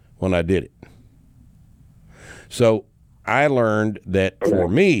attempt when I did it. So I learned that for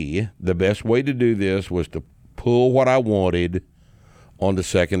me, the best way to do this was to pull what I wanted on the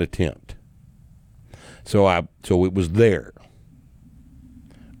second attempt. So it was there.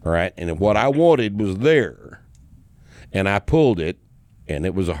 All right. And what I wanted was there. And I pulled it, and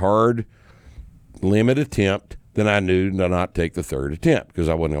it was a hard limit attempt. Then I knew to not take the third attempt because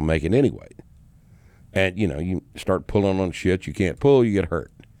I wasn't going to make it anyway. And, you start pulling on shit you can't pull, you get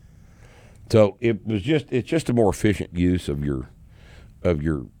hurt. So it's just a more efficient use of your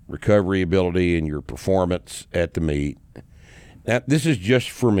recovery ability and your performance at the meet. Now, this is just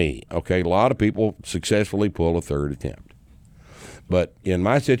for me, okay? A lot of people successfully pull a third attempt. But in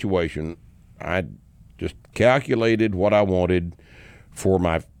my situation, I just calculated what I wanted for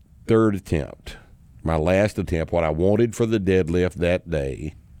my third attempt, my last attempt, what I wanted for the deadlift that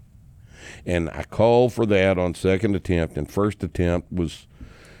day. And I called for that on second attempt, and first attempt was,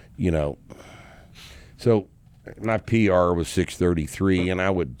 so my PR was 633, and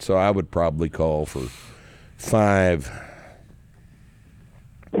I would probably call for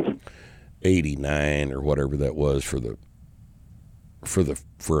 589 or whatever that was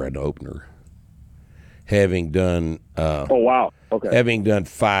for an opener. Having done having done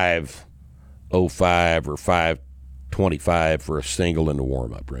 505 or 525 for a single in the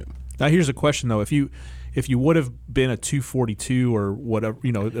warm-up room. Now, here's a question, though. If you would have been a 242 or whatever,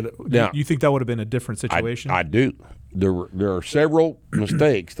 you think that would have been a different situation? I do. There are several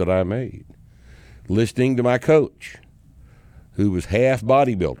mistakes that I made. Listening to my coach, who was half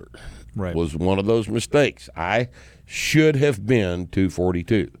bodybuilder, was one of those mistakes. I should have been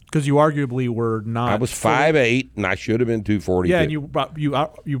 242. Because you arguably were not. I was 5'8", and I should have been 242. Yeah, and you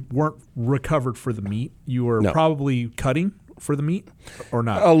weren't recovered for the meet. You were probably cutting for the meet, or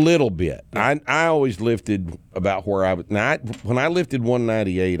not? A little bit. Yeah. I always lifted about where I was. Now, when I lifted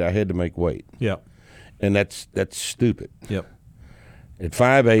 198, I had to make weight. Yeah. And that's stupid. Yep. At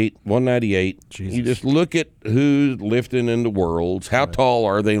 5'8", 198, Jesus. You just look at who's lifting in the worlds, how tall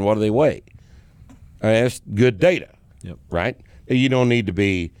are they, and what do they weigh? That's good data. Yep. Right? You don't need to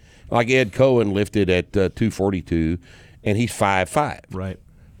be like Ed Cohen lifted at 242, and he's 5'5". Right.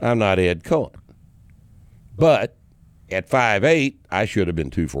 I'm not Ed Cohen. But at 5'8", I should have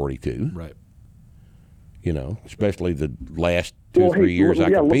been 242. Right. Especially the last 2-3 years I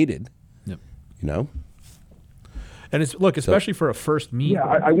competed. Yep. And it's especially for a first meet. Yeah,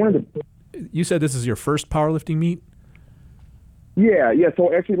 I wanted to. You said this is your first powerlifting meet? Yeah.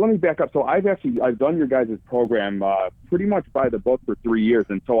 So actually, let me back up. So I've done your guys' program pretty much by the book for 3 years,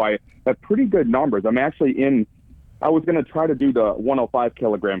 and so I have pretty good numbers. I'm actually in I was going to try to do the 105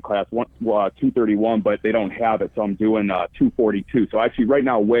 kilogram class, 231, but they don't have it, so I'm doing 242. So I actually right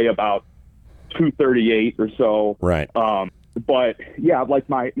now weigh about 238 or so. Right. But yeah, like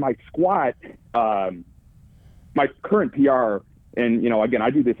my squat, my current PR, and again, I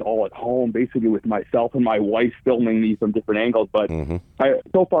do this all at home, basically with myself and my wife filming these from different angles. But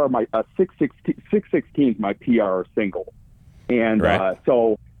so far, my 616 my PR single, and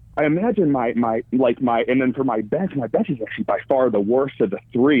so I imagine my and then for my bench is actually by far the worst of the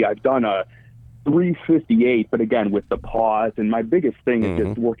three. I've done a 358, but again with the pause, and my biggest thing is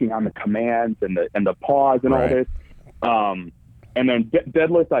just working on the commands and the pause and all this. And then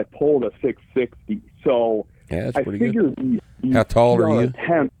deadlift, I pulled a 660. So yeah, that's I pretty figure good. These How tall PR are you?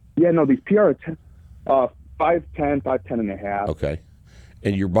 Attempts, these PR attempts, 5'10", 5'10 and a half. Okay.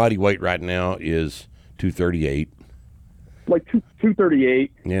 And your body weight right now is 238. Like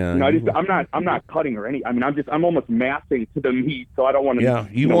 238. Yeah. I'm not cutting or any. I mean, I'm almost massing to the meat, so I don't want to. Yeah,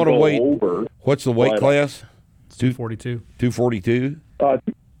 you want to go weight over. What's the weight class? 242. 242.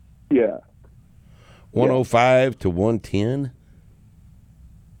 Yeah. 105 to 110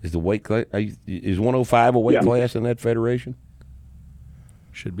 is the weight class. Is 105 a weight class in that federation?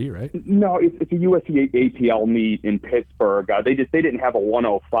 Should be, right? No, it's a USC APL meet in Pittsburgh. They didn't have a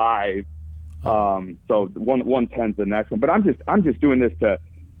 105. So 110's the next one. But I'm just doing this to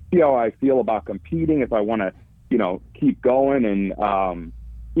see how I feel about competing, if I want to, keep going. And,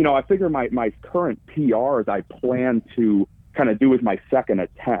 I figure my current PRs I plan to kind of do as my second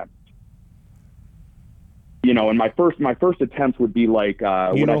attempt. And my first attempts would be like,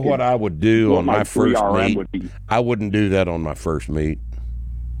 what I would do on my first meet? Would be. I wouldn't do that on my first meet.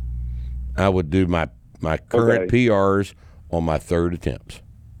 I would do my current PRs on my third attempts.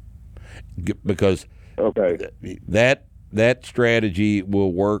 Because that strategy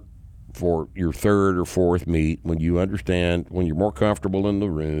will work for your third or fourth meet when you understand, when you're more comfortable in the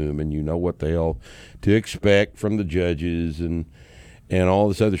room and you know what the hell to expect from the judges and all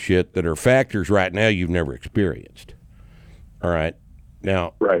this other shit that are factors right now you've never experienced. All right.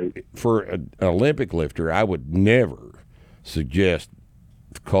 Now, for an Olympic lifter, I would never suggest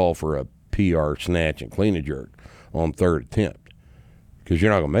call for a PR snatch and clean and jerk on third attempt because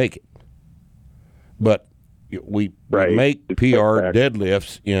you're not going to make it. But we make PR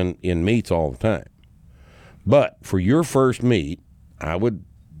deadlifts in meets all the time. But for your first meet, I would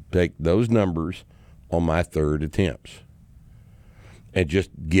take those numbers on my third attempts and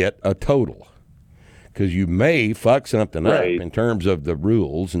just get a total. Because you may fuck something up in terms of the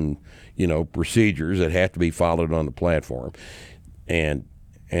rules and, procedures that have to be followed on the platform. And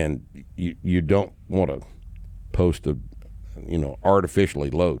you don't want to post a, artificially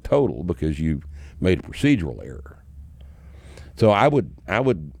low total because you made a procedural error. So I would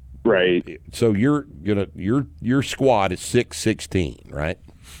So your squat is 616, right?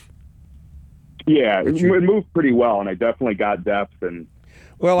 Yeah, it moved pretty well, and I definitely got depth. And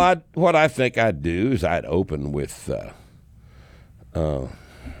what I think I'd do is I'd open with,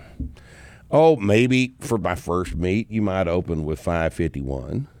 maybe for my first meet you might open with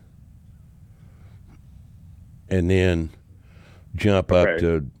 551, and then jump up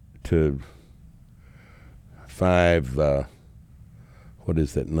to 5. What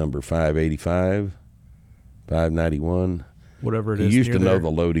is that number? 585, 591. Whatever it is. You used to know the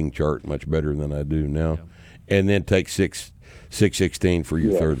loading chart much better than I do now. Yeah. And then take 616 for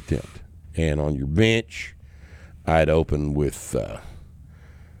your third attempt. And on your bench, I'd open with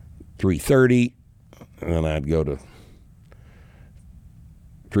 330, and then I'd go to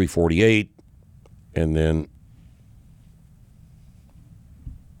 348, and then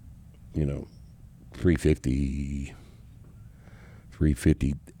 350,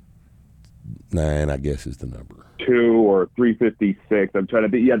 359, I guess is the number. 2 or 356. I'm trying to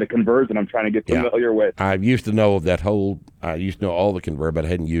be the conversion. I'm trying to get familiar with. I used to know I used to know all the convert, but I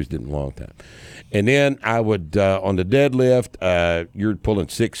hadn't used it in a long time. And then I would on the deadlift, you're pulling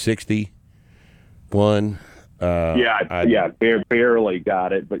 661. Barely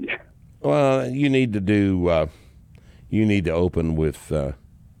got it, but yeah. Well, you need to do. You need to open with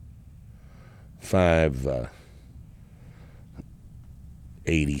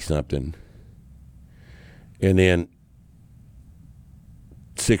 580 something. And then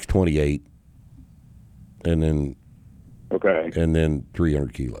 628, and then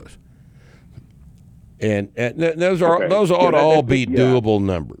 300 kilos, and those ought to all be doable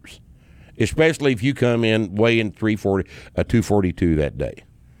numbers, especially if you come in weighing 242 that day.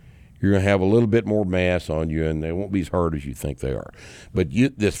 You're going to have a little bit more mass on you, and they won't be as hard as you think they are. But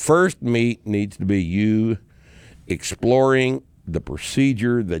this first meet needs to be you exploring the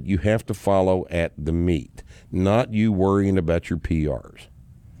procedure that you have to follow at the meet, not you worrying about your PRs.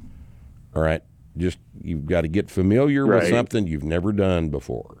 All right? Just you've got to get familiar with something you've never done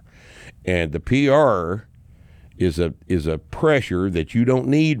before. And the PR is a pressure that you don't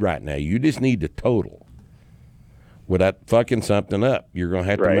need right now. You just need the total. Without fucking something up, you're going to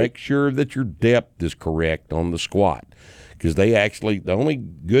have to make sure that your depth is correct on the squat. Because they actually, the only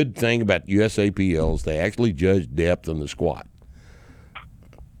good thing about USAPL is they actually judge depth on the squat.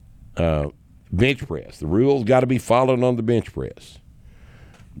 Bench press. The rules got to be followed on the bench press.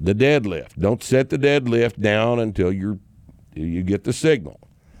 The deadlift. Don't set the deadlift down until you get the signal.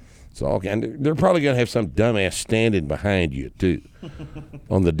 So, and they're probably going to have some dumbass standing behind you, too,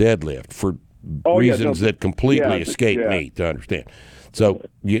 on the deadlift for reasons that completely escape me to understand. So,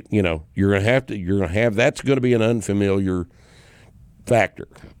 you know, you're going to have, that's going to be an unfamiliar factor,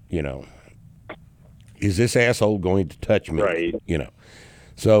 you know. Is this asshole going to touch me? Right. You know.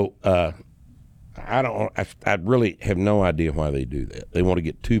 So, I really have no idea why they do that. They want to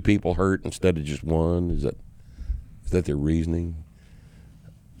get two people hurt instead of just one. Is that their reasoning?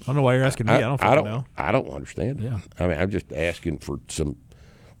 I don't know why you're asking me. I don't know. I don't understand it. Yeah. I mean, I'm just asking for some,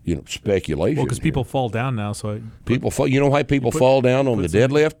 you know, speculation. Well, because people fall down now, so people fall. You know why people fall down on the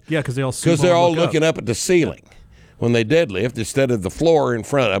deadlift? Yeah, because they're all looking up at the ceiling when they deadlift instead of the floor in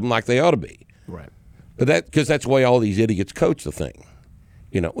front of them like they ought to be. Right. But because that's the way all these idiots coach the thing.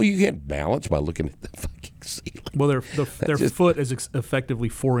 You know, well, you can't balance by looking at the fucking ceiling. Well, their foot is effectively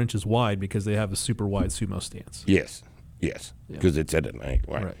 4 inches wide because they have a super wide sumo stance. Yes, because it's at an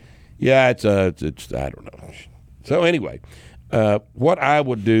angle. Right. Yeah, it's I don't know. So anyway, what I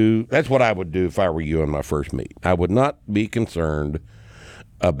would do, that's what I would do if I were you on my first meet. I would not be concerned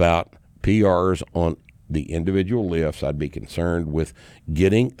about PRs on the individual lifts. I'd be concerned with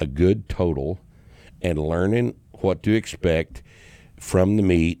getting a good total and learning what to expect from the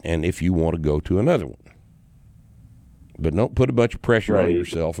meet and if you want to go to another one. But don't put a bunch of pressure on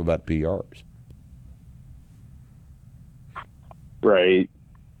yourself about PRs. Right.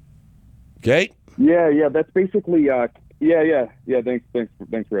 Okay? Yeah, that's basically, thanks,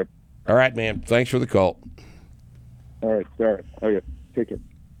 Rip. All right, man. Thanks for the call. All right. Okay, take care.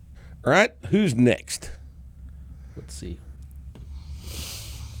 All right, who's next? Let's see.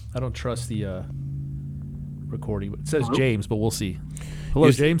 I don't trust the recording. It says James, but we'll see. Hello,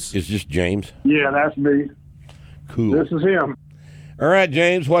 James. It's just James? Yeah, that's me. Cool. This is him. All right,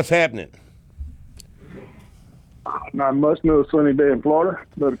 James, what's happening? Not much, no sunny day in Florida,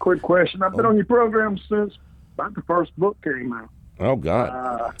 but a quick question. I've been on your program since about the first book came out. Oh,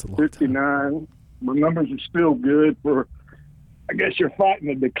 God. 59. My numbers are still good for, I guess you're fighting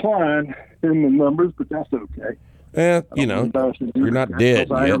a decline in the numbers, but that's okay. Yeah, you know, you're not dead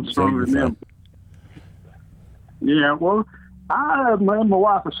yet, so you're fine. Yeah, well, me and my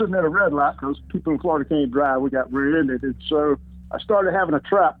wife are sitting at a red light because people in Florida can't drive. We got rear-ended, so I started having a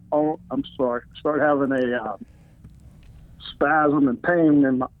spasm and pain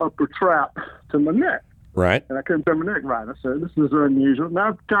in my upper trap to my neck. Right. And I couldn't turn my neck right. I said, this is unusual. And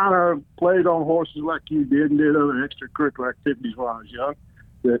I've kind of played on horses like you did and did other extracurricular activities while I was young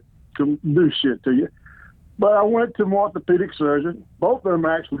that can do shit to you. But I went to an orthopedic surgeon. Both of them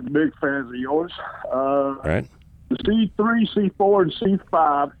are actually big fans of yours. Right. The C3, C4, and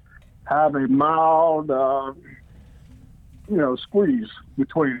C5 have a mild, squeeze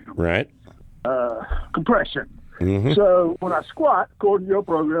between them. Right. Compression. Mm-hmm. So when I squat, according to your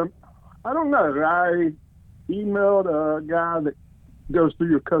program, I don't know. I emailed a guy that goes through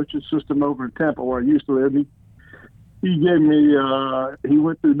your coaching system over in Tampa where I used to live. He gave me, he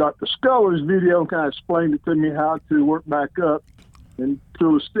went through Dr. Sculler's video and kind of explained it to me how to work back up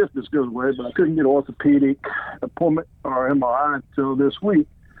until the stiffness goes away, but I couldn't get an orthopedic appointment or MRI until this week.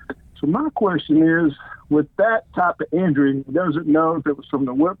 So my question is, with that type of injury, he doesn't know if it was from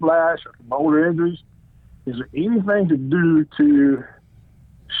the whiplash or from older injuries. Is there anything to do to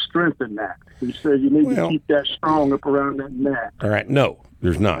strengthen that? He said you need to keep that strong up around that neck. All right. No,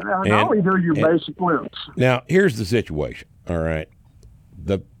 there's not. I only do your basic lifts. Now, here's the situation. All right.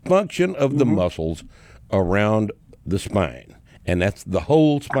 The function of the muscles around the spine, and that's the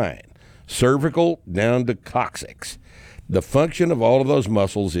whole spine, cervical down to coccyx. The function of all of those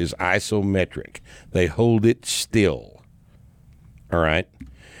muscles is isometric. They hold it still. All right.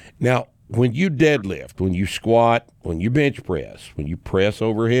 Now, when you deadlift, when you squat, when you bench press, when you press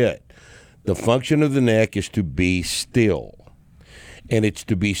overhead, the function of the neck is to be still. And it's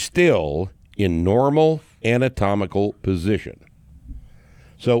to be still in normal anatomical position.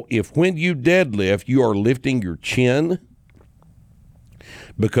 So if when you deadlift, you are lifting your chin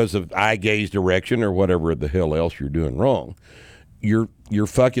because of eye gaze direction or whatever the hell else you're doing wrong, you're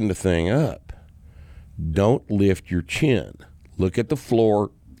fucking the thing up. Don't lift your chin. Look at the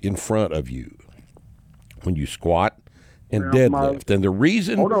floor in front of you when you squat and deadlift. And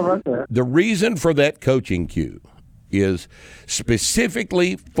the reason for that coaching cue is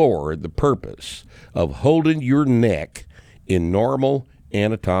specifically for the purpose of holding your neck in normal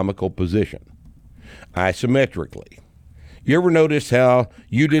anatomical position, isometrically. You ever notice how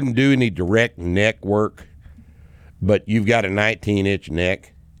you didn't do any direct neck work, but you've got a 19-inch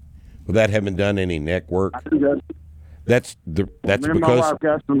neck without having done any neck work? That's Me and because my wife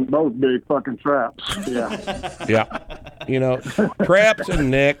got some both big fucking traps. Yeah. Yeah. Traps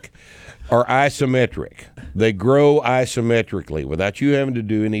and neck are isometric. They grow isometrically without you having to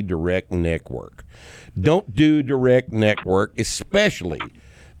do any direct neck work. Don't do direct neck work, especially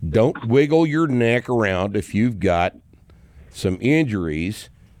don't wiggle your neck around if you've got some injuries,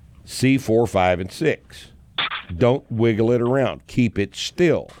 C4, 5, and 6. Don't wiggle it around. Keep it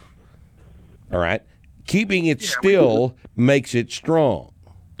still. All right? Keeping it still makes it strong.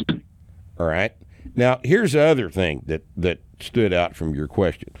 All right? Now, here's the other thing that stood out from your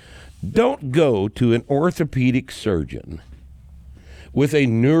question. Don't go to an orthopedic surgeon with a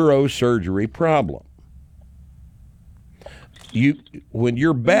neurosurgery problem. When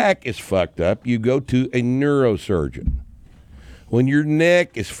your back is fucked up, you go to a neurosurgeon. When your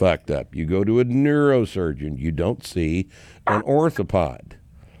neck is fucked up, you go to a neurosurgeon. You don't see an orthopod.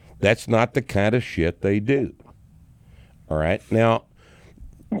 That's not the kind of shit they do. All right? Now,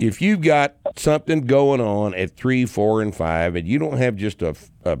 if you've got something going on at 3, 4, and 5, and you don't have just a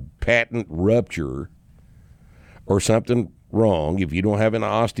patent rupture or something wrong, if you don't have an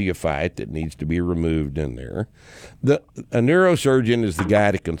osteophyte that needs to be removed in there, a neurosurgeon is the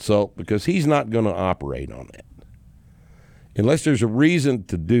guy to consult because he's not going to operate on that. Unless there's a reason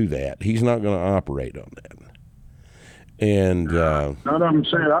to do that, he's not going to operate on that. And none of them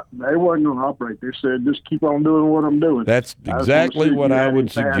said they wasn't going to operate. They said just keep on doing what I'm doing. That's exactly what I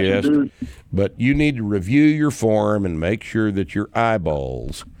would suggest. But you need to review your form and make sure that your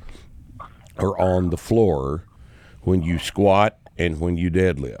eyeballs are on the floor when you squat and when you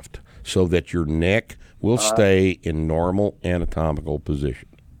deadlift, so that your neck will stay in normal anatomical position.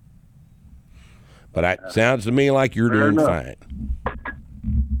 But it sounds to me like you're doing fine.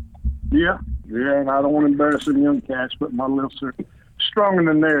 Yeah, and I don't want to embarrass some young cats, but my lifts are stronger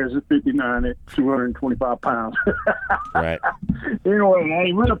than theirs at 59 at 225 pounds. Right. Anyway,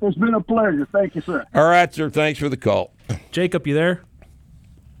 hey, Rip, it's been a pleasure. Thank you, sir. All right, sir. Thanks for the call. Jacob, you there?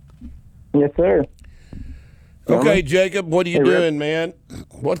 Yes, sir. Okay, Jacob, what are you doing, man?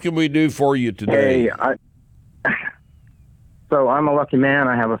 What can we do for you today? So I'm a lucky man.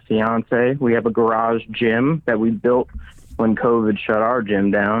 I have a fiance. We have a garage gym that we built when COVID shut our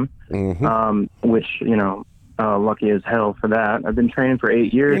gym down, which, lucky as hell for that. I've been training for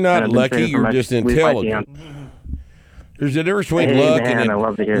 8 years. You're not lucky. You're just intelligent. There's a difference between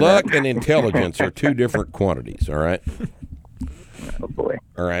luck and intelligence are two different quantities, all right? Oh, boy.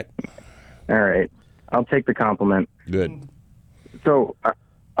 All right. I'll take the compliment. Good. So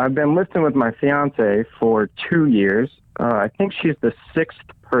I've been lifting with my fiance for 2 years. I think she's the 6th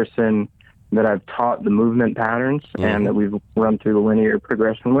person that I've taught the movement patterns and that we've run through the linear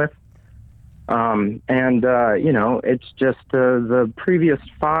progression with. It's just the previous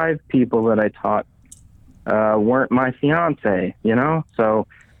 5 people that I taught weren't my fiance, So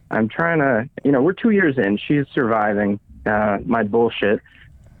I'm trying to, we're 2 years in. She's surviving my bullshit.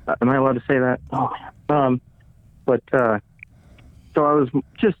 Am I allowed to say that? Oh, so I was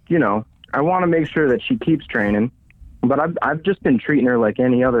just, I want to make sure that she keeps training, but I've just been treating her like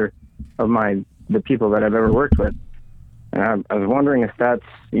any other of the people that I've ever worked with. And I was wondering if that's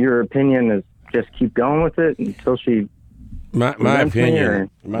your opinion, is just keep going with it until she. My opinion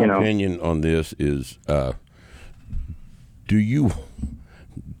on this is, do you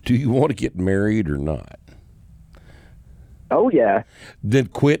want to get married or not? Oh yeah. Then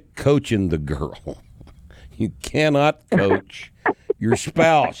quit coaching the girl. You cannot coach your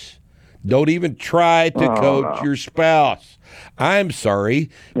spouse. Don't even try to coach your spouse. I'm sorry,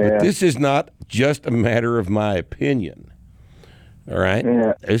 but this is not just a matter of my opinion. All right?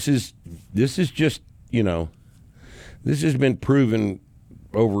 Yeah. This is just, this has been proven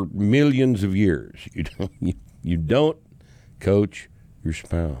over millions of years. You don't coach your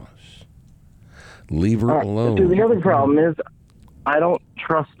spouse. Leave her alone. Dude, the other problem is I don't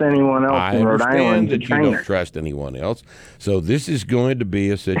trust anyone else in Rhode Island. I understand that you don't trust anyone else. So this is going to be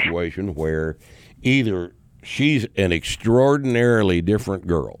a situation where either she's an extraordinarily different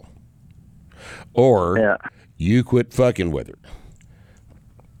girl or you quit fucking with her.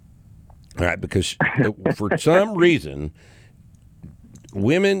 All right, because for some reason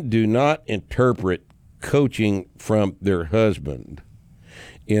women do not interpret coaching from their husband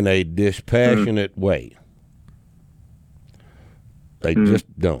in a dispassionate way. They just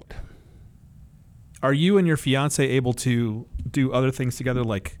don't. Are you and your fiance able to do other things together,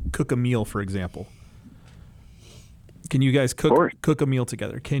 like cook a meal, for example? Can you guys cook a meal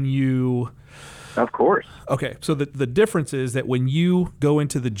together? Can you? Of course. Okay, so the difference is that when you go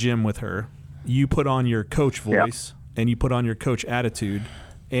into the gym with her, you put on your coach voice and you put on your coach attitude,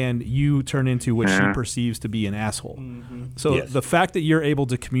 and you turn into what she perceives to be an asshole. Mm-hmm. So the fact that you're able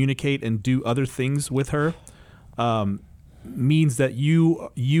to communicate and do other things with her means that you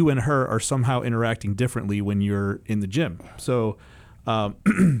and her are somehow interacting differently when you're in the gym. So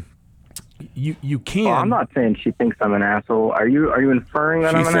you can. Well, I'm not saying she thinks I'm an asshole. Are you inferring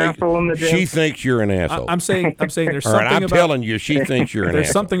that I'm an asshole in the gym? She thinks you're an asshole. I'm saying there's something All right, I'm about, telling you, she thinks you're an there's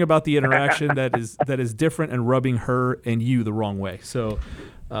asshole. something about the interaction that is different and rubbing her and you the wrong way. So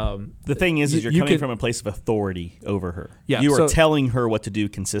the thing is you're coming from a place of authority over her. Yeah, you are telling her what to do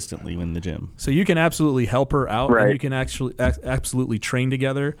consistently in the gym. So you can absolutely help her out, and you can actually absolutely train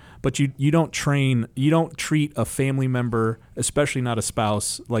together. But you don't treat a family member, especially not a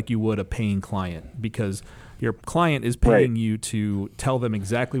spouse, like you would a paying client, because your client is paying you to tell them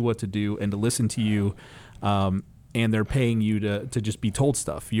exactly what to do and to listen to you. And they're paying you to just be told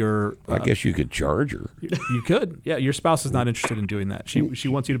stuff. I guess you could charge her. You could. Yeah, your spouse is not interested in doing that. She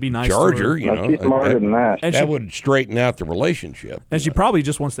wants you to be nice charge to her. her, you know. She's smarter than that. And that would straighten out the relationship. And she probably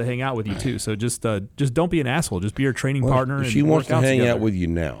just wants to hang out with you, too. So just don't be an asshole. Just be her training partner. And she wants to work out hang together. out with you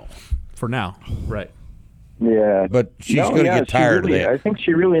now. For now, right. Yeah. But she's going to get tired of that. I think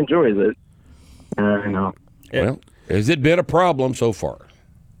she really enjoys it. I know. Well, has it been a problem so far?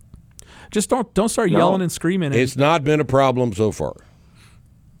 Just don't start yelling and screaming. It's not been a problem so far.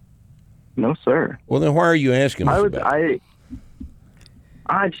 No, sir. Well, then why are you asking us about it?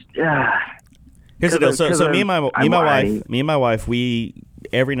 Here's the deal. So me and my wife, we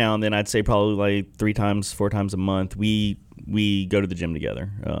every now and then, I'd say probably like 3 times, 4 times a month, we go to the gym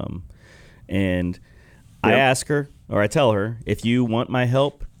together. And I ask her, or I tell her, if you want my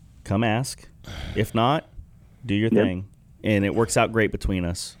help, come ask. If not, do your thing. And it works out great between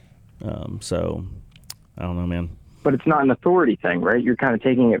us. So, I don't know, man. But it's not an authority thing, right? You're kind of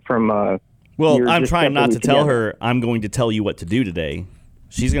taking it from. Well, I'm trying not to tell her I'm going to tell you what to do today.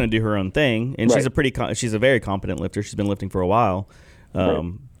 She's going to do her own thing, and she's a very competent lifter. She's been lifting for a while.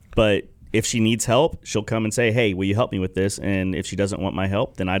 But if she needs help, she'll come and say, "Hey, will you help me with this?" And if she doesn't want my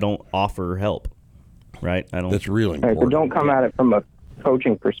help, then I don't offer help. Right? I don't. That's really important. Right, but don't come at it from a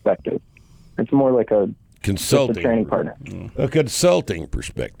coaching perspective. It's more like a consulting training partner. A consulting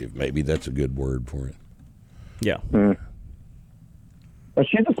perspective, maybe that's a good word for it. Yeah. But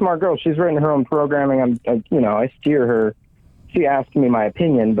she's a smart girl. She's written her own programming. I steer her. She asks me my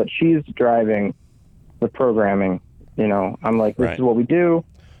opinion, but she's driving the programming. I'm like, this is what we do.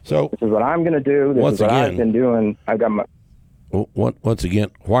 So this is what I'm going to do. This is what I've been doing. I've got my. Once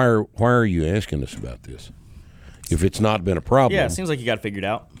again, why are you asking us about this? If it's not been a problem, yeah, it seems like you got it figured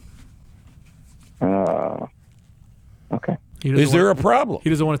out. Okay. Is there a problem? He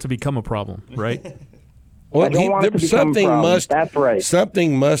doesn't want it to become a problem, right? Well, That's right.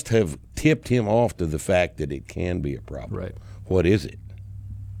 Something must have tipped him off to the fact that it can be a problem. Right. What is it?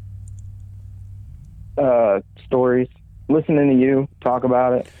 Stories. Listening to you talk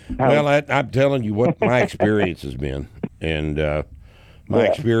about it. I'm telling you what my experience has been, and my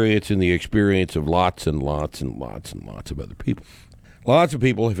experience and the experience of lots and lots and lots and lots of other people. Lots of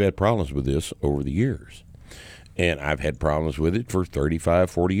people have had problems with this over the years, and I've had problems with it for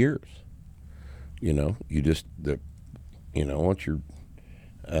 35, 40 years. Once you're,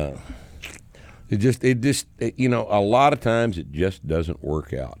 a lot of times it just doesn't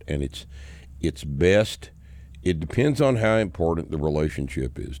work out, and it's best. It depends on how important the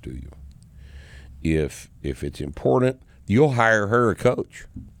relationship is to you. If it's important, you'll hire her a coach.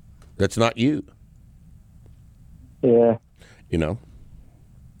 That's not you. Yeah.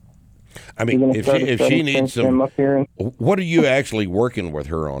 I mean, if she needs some, what are you actually working with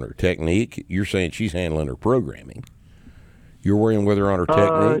her on? Her technique? You're saying she's handling her programming. You're working with her on her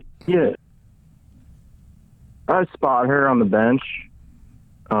technique? Yeah. I spot her on the bench.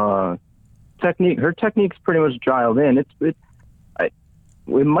 Her technique's pretty much dialed in. It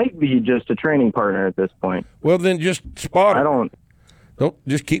might be just a training partner at this point. Well, then just spot her. Don't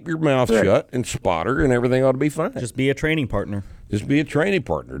just keep your mouth shut and spot her, and everything ought to be fine. Just be a training partner. Just be a training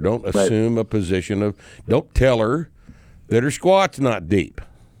partner. Don't assume a position of. Don't tell her that her squat's not deep.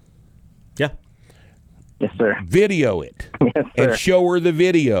 Yeah. Yes, sir. Video it. Yes, sir. And show her the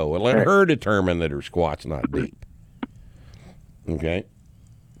video and let her determine that her squat's not deep. Okay.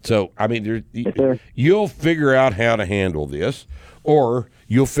 So, I mean, you'll figure out how to handle this, or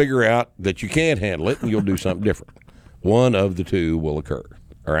you'll figure out that you can't handle it and you'll do something different. One of the two will occur.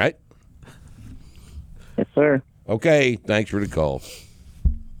 All right? Yes, sir. Okay. Thanks for the call.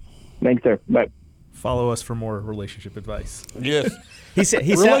 Thanks, sir. Bye. Follow us for more relationship advice. Yes. He said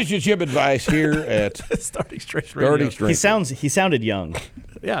relationship advice here at Starting Strength Radio. He sounded young.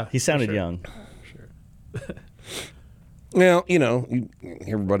 Yeah. He sounded sure. young. Sure. Well,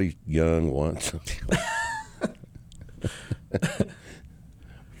 everybody's young once.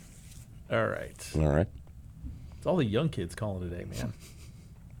 All right. All right. It's all the young kids calling today, man.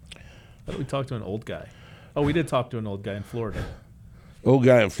 How did we talk to an old guy? Oh, we did talk to an old guy in Florida. Old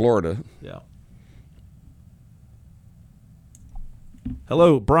guy in Florida. Yeah.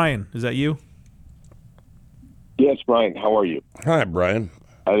 Hello, Brian. Is that you? Yes, Brian. How are you? Hi, Brian.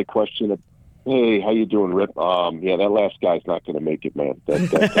 I had a question. Hey, how you doing, Rip? Yeah, that last guy's not going to make it, man.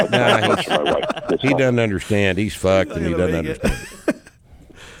 That's my wife. He doesn't understand. He's fucked, and he doesn't understand.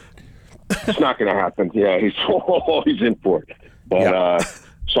 It's not going to happen. Yeah, he's in for it. But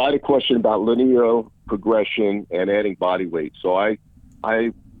so I had a question about linear progression and adding body weight. So I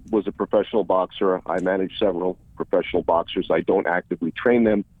was a professional boxer. I manage several professional boxers. I don't actively train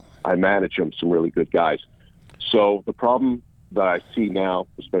them. I manage them, some really good guys. So the problem that I see now,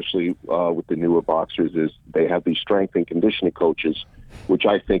 especially with the newer boxers, is they have these strength and conditioning coaches, which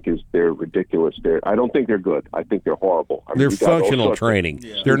I think they're ridiculous. I don't think they're good. I think they're horrible. I mean, they're functional training.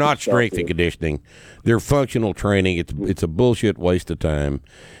 They're not strength and conditioning. They're functional training. It's a bullshit waste of time,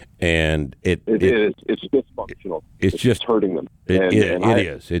 and it is. It's dysfunctional. It's just hurting them. It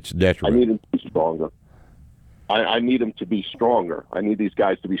is. It's detrimental. I need them to be stronger. I need them to be stronger. I need these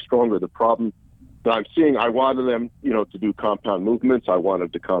guys to be stronger. The problem that I'm seeing, I wanted them, to do compound movements. I want them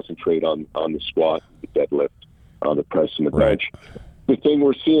to concentrate on the squat, the deadlift, the press, and the bench. The thing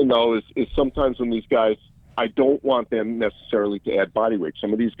we're seeing, though, is sometimes when these guys, I don't want them necessarily to add body weight.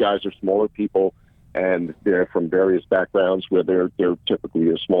 Some of these guys are smaller people, and they're from various backgrounds where they're typically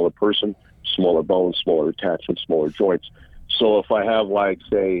a smaller person, smaller bones, smaller attachments, smaller joints. So if I have,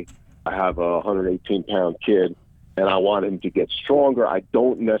 say, I have a 118-pound kid, and I want him to get stronger, I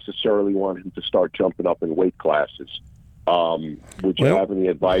don't necessarily want him to start jumping up in weight classes. Would you have any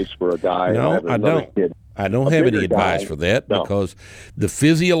advice for a guy? No, I don't. Kid, I don't have any advice for that because the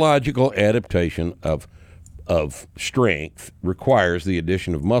physiological adaptation of strength requires the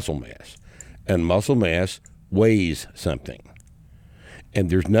addition of muscle mass, and muscle mass weighs something. And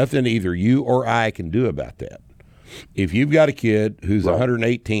there's nothing either you or I can do about that. If you've got a kid who's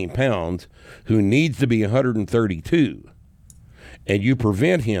 118 pounds who needs to be 132, and you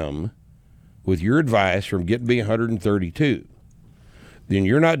prevent him with your advice from getting to be 132, then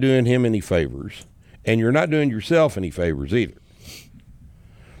you're not doing him any favors, and you're not doing yourself any favors either.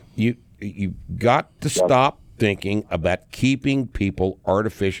 You've got to stop thinking about keeping people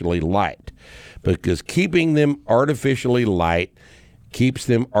artificially light, because keeping them artificially light keeps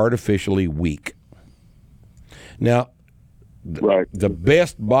them artificially weak. Now, the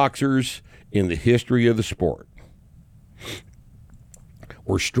best boxers in the history of the sport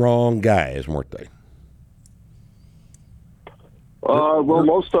were strong guys, weren't they? Well,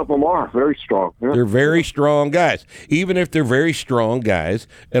 most of them are very strong. Yeah. They're very strong guys, even if they're very strong guys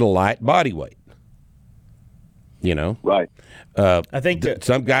at a light body weight. Right. I think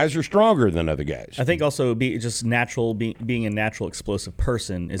some guys are stronger than other guys. I think also being a natural explosive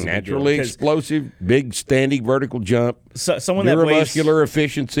person is naturally explosive, big standing vertical jump. Someone that weighs neuromuscular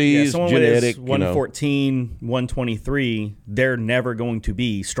efficiencies, someone genetic. 114, 123, they're never going to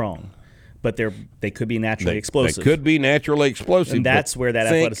be strong, but they could be naturally explosive. They could be naturally explosive, and that's where that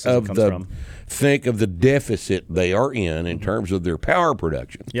athleticism comes from. Think of the deficit they are in terms of their power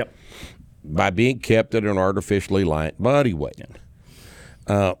production. Yep. By being kept at an artificially light body weight.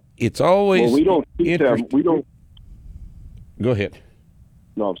 It's always we don't keep them. We don't. Go ahead.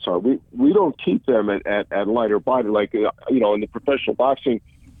 No, I'm sorry. We don't keep them at lighter body. Like in the professional boxing,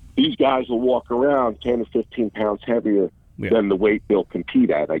 these guys will walk around 10 or 15 pounds heavier than the weight they'll compete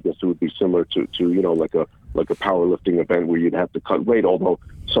at. I guess it would be similar to like a powerlifting event where you'd have to cut weight. Although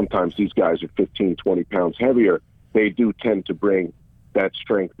sometimes these guys are 15, 20 pounds heavier, they do tend to bring that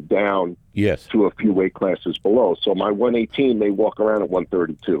strength down to a few weight classes below. So my 118 may walk around at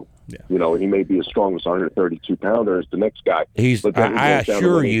 132. Yeah. And he may be as strong as 132 pounder as the next guy. I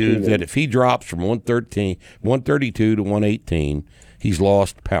assure you that if he drops from 132 to 118, he's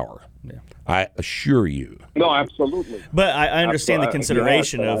lost power. Yeah. I assure you. No, absolutely. But I understand the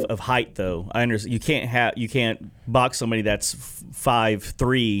consideration of height, though. I understand you can't box somebody that's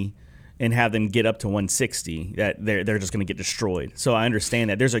 5'3" and have them get up to 160, that they're just going to get destroyed. So I understand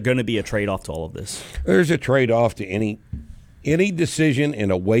that there's going to be a trade-off to all of this. There's a trade-off to any decision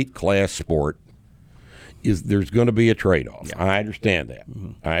in a weight class sport. There's going to be a trade-off. Yeah. I understand that.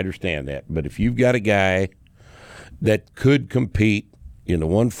 Mm-hmm. I understand that. But if you've got a guy that could compete in the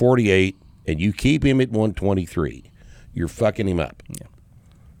 148 and you keep him at 123, you're fucking him up. Yeah.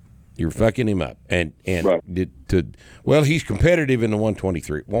 You're fucking him up. And well, he's competitive in the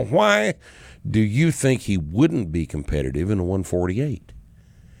 123. Well, why do you think he wouldn't be competitive in the 148?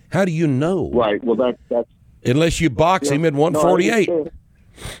 How do you know? Right. Well, that's unless you box him at 148.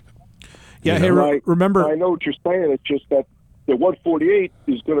 Yeah. Hey, remember? I know what you're saying. It's just that the 148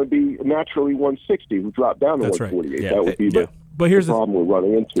 is going to be naturally 160. We drop down to 148. Right. Yeah. That would be the problem we're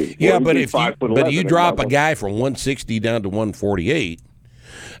running into. Yeah, but if you drop a guy from 160 down to 148.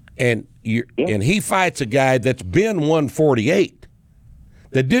 And he fights a guy that's been 148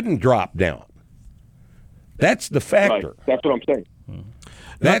 that didn't drop down. That's the factor. Right. That's what I'm saying.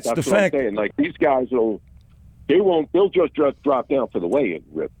 That's the factor. I'm saying. Like, these guys they'll just drop down for the weigh-in,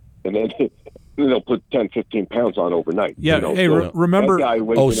 Rip, and then they'll put 10, 15 pounds on overnight. Yeah. Hey, remember?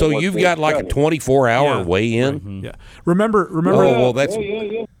 So you've got like a 24-hour weigh-in. Mm-hmm. Yeah. Remember. Well, that's.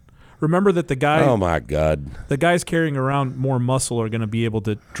 Yeah. Remember that the guy. Oh my God! The guys carrying around more muscle are going to be able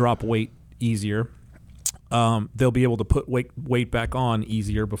to drop weight easier. They'll be able to put weight back on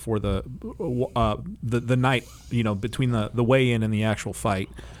easier before the night. Between the weigh-in and the actual fight.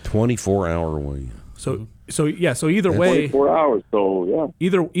 24-hour weigh-in. So either way. 24 hours. So yeah.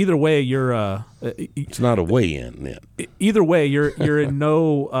 Either way, you're. It's not a weigh-in then. Either way, you're in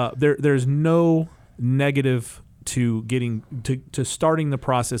no. There's no negative to getting to starting the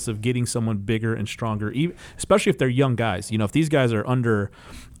process of getting someone bigger and stronger, especially if they're young guys. If these guys are under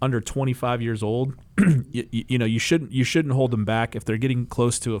 25 years old, you shouldn't hold them back. If they're getting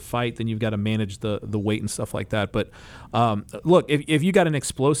close to a fight, then you've got to manage the weight and stuff like that. But look, if you got an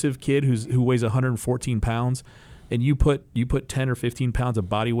explosive kid who weighs 114 pounds, and you put 10 or 15 pounds of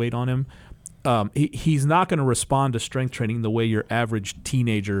body weight on him, he's not going to respond to strength training the way your average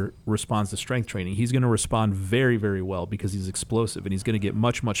teenager responds to strength training. He's going to respond very, very well because he's explosive and he's going to get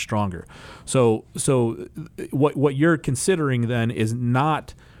much, much stronger. So what you're considering then is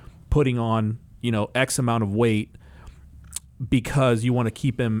not putting on X amount of weight because you want to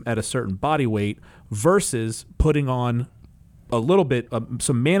keep him at a certain body weight versus putting on a little bit,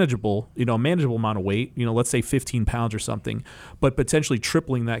 some manageable amount of weight, let's say 15 pounds or something, but potentially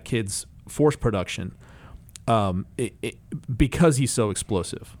tripling that kid's force production because he's so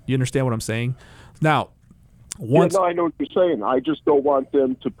explosive. You understand what I'm saying? Now, I know what you're saying. I just don't want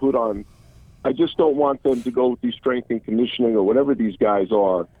them to go with these strength and conditioning or whatever these guys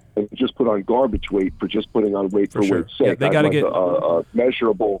are and just put on garbage weight for just putting on weight for weight's sake. Yeah, they got to get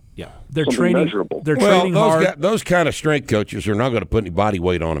measurable. Yeah, they're training. Measurable. They're training hard. Those kind of strength coaches are not going to put any body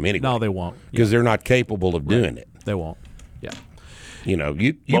weight on them anyway. No, they won't because they're not capable of doing it. They won't. Yeah.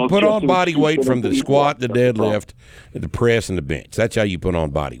 You put on body weight from the squat, the deadlift, the press, and the bench. That's how you put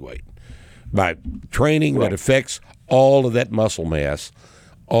on body weight. By training that affects all of that muscle mass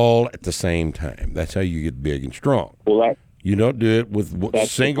all at the same time. That's how you get big and strong. Well, you don't do it with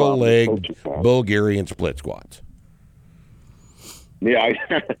single-leg Bulgarian split squats. Yeah,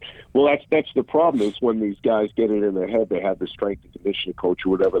 well, that's the problem is when these guys get it in their head, they have the strength and conditioning coach or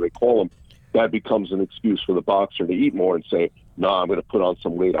whatever they call them, that becomes an excuse for the boxer to eat more and say, no, I'm going to put on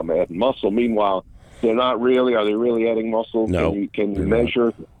some weight, I'm adding muscle. Meanwhile, they're not really. Are they really adding muscle? No. Can you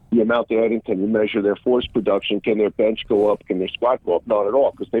measure the amount they're adding? Can you measure their force production? Can their bench go up? Can their squat go up? Not at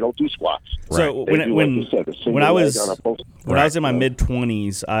all, because they don't do squats. So when I was in my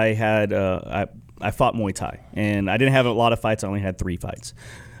mid-20s, I had I fought Muay Thai, and I didn't have a lot of fights. I only had 3 fights.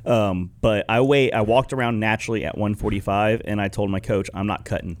 But I walked around naturally at 145, and I told my coach, I'm not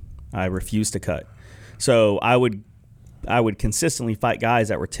cutting. I refuse to cut. So I would consistently fight guys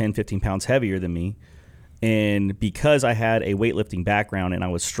that were 10, 15 pounds heavier than me. And because I had a weightlifting background and I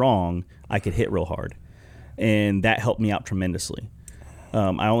was strong, I could hit real hard. And that helped me out tremendously.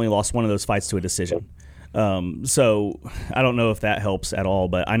 I only lost one of those fights to a decision. So I don't know if that helps at all,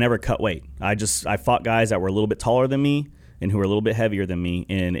 but I never cut weight. I fought guys that were a little bit taller than me and who were a little bit heavier than me,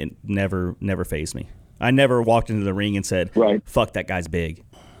 and it never fazed me. I never walked into the ring and said, fuck, that guy's big.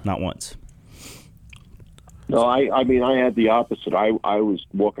 Not once. No, I mean, I had the opposite. I was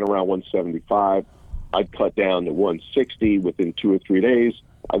walking around 175. I'd cut down to 160 within 2 or 3 days.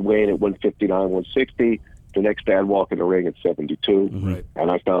 I'd weigh in at 159, 160. The next day I'd walk in the ring at 72. Right.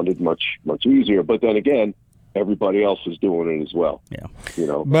 And I found it much, much easier. But then again, everybody else is doing it as well. Yeah.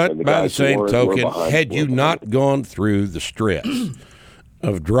 But by the same token, had you not gone through the stress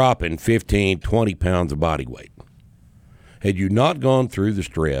of dropping 15, 20 pounds of body weight. Had you not gone through the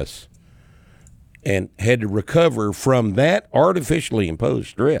stress and had to recover from that artificially imposed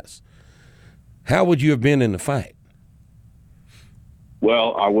stress, how would you have been in the fight?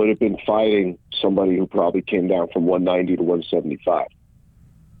 Well, I would have been fighting somebody who probably came down from 190 to 175.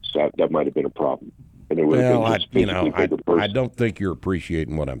 So that might have been a problem. And it would have been I don't think you're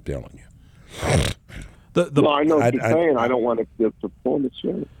appreciating what I'm telling you. No, I know what you're saying. I don't want to get performance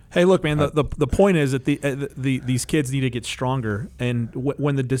here. Hey, look, man. The point is that these kids need to get stronger, and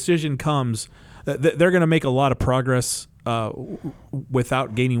when the decision comes, they're going to make a lot of progress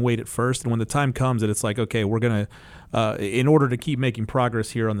without gaining weight at first. And when the time comes that it's like, okay, we're going to, in order to keep making progress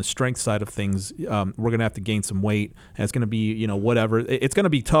here on the strength side of things, we're going to have to gain some weight, and it's going to be, whatever. It's going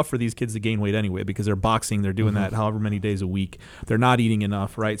to be tough for these kids to gain weight anyway because they're boxing, they're doing that however many days a week. They're not eating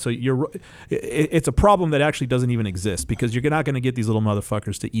enough, right? So it's a problem that actually doesn't even exist because you're not going to get these little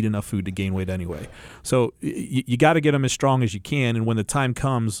motherfuckers to eat enough food to gain weight anyway. So you got to get them as strong as you can, and when the time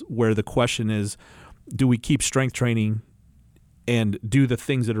comes where the question is, do we keep strength training and do the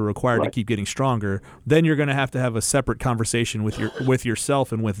things that are required to keep getting stronger, then you're going to have a separate conversation with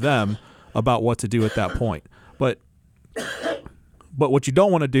yourself and with them about what to do at that point. But what you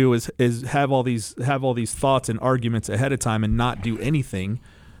don't want to do is have all these thoughts and arguments ahead of time and not do anything,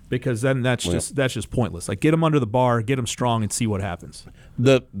 because then that's just pointless. Like, get them under the bar, get them strong, and see what happens.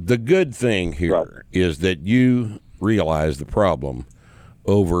 The good thing here is that you realize the problem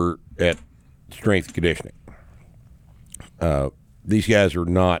over at strength conditioning. These guys are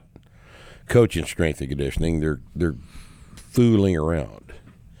not coaching strength and conditioning. They're fooling around,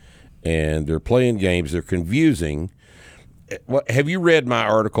 and they're playing games. They're confusing. Have you read my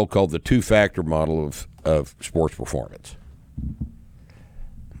article called "The Two-Factor Model of Sports Performance"?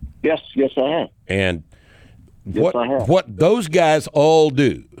 Yes, I have. And I have. What those guys all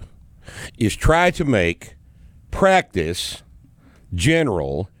do is try to make practice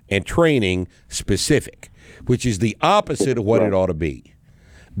general and training specific, which is the opposite of what it ought to be.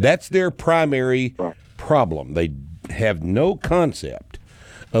 That's their primary problem. They have no concept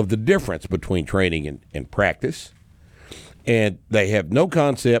of the difference between training and practice, and they have no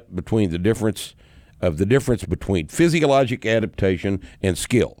concept between the difference between physiologic adaptation and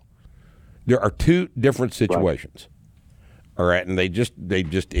skill. There are two different situations. All right, and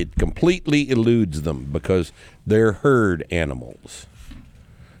it completely eludes them because they're herd animals.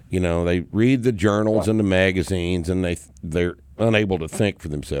 They read the journals and the magazines, and they're unable to think for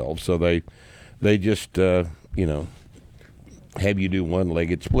themselves. So they just have you do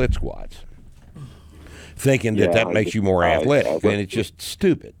one-legged split squats, thinking that makes you more athletic, and it's just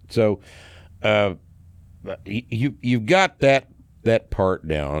stupid. So you've got that part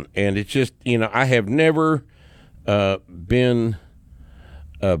down, and it's just I have never been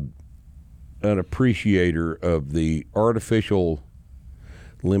an appreciator of the artificial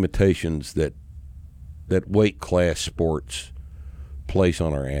limitations that weight class sports place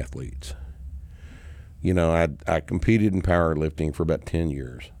on our athletes. I competed in powerlifting for about 10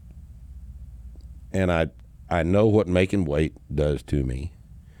 years, and I know what making weight does to me.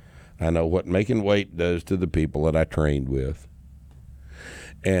 I know what making weight does to the people that I trained with,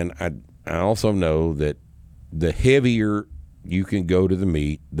 and I also know that the heavier you can go to the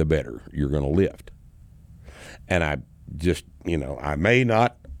meet, the better you're going to lift. And I just, I may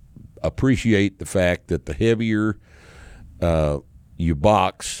not appreciate the fact that the heavier you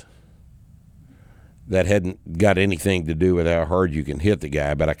box, that hadn't got anything to do with how hard you can hit the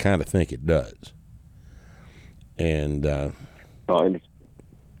guy, but I kind of think it does. And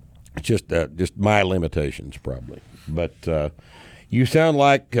just my limitations probably. But you sound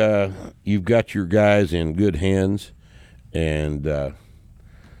like you've got your guys in good hands, and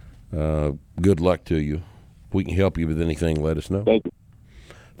good luck to you. If we can help you with anything, let us know. Thank you.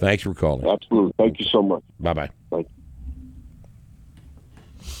 Thanks for calling. Absolutely. Thank you so much. Bye-bye. Thank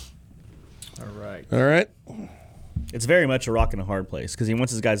you. All right. It's very much a rock and a hard place because he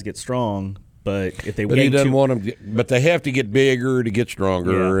wants his guys to get strong, but if they he doesn't want them. But they have to get bigger to get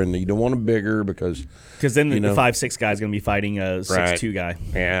stronger, and you don't want them bigger because then the 5'6" guy is going to be fighting a 6'2" guy,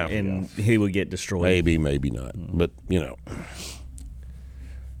 and he would get destroyed. Maybe not, but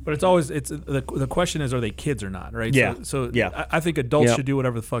But it's always the question is, are they kids or not, right? Yeah. So I think adults should do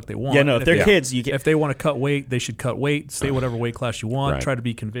whatever the fuck they want. Yeah, no, if they're kids, if they want to cut weight, they should cut weight. Stay whatever weight class you want. Try to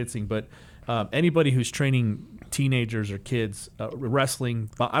be convincing. But anybody who's training teenagers or kids wrestling,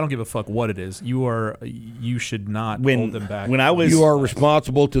 I don't give a fuck what it is. You should not hold them back. You are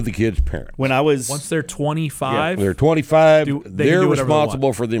responsible to the kid's parents. Once they're 25, they're 25. They're do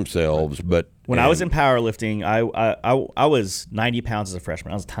responsible for themselves. But when I was in powerlifting, I was 90 pounds as a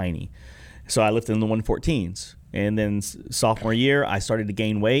freshman. I was tiny, so I lifted in the 114s. And then sophomore year, I started to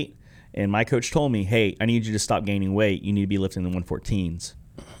gain weight, and my coach told me, "Hey, I need you to stop gaining weight. You need to be lifting the 114s."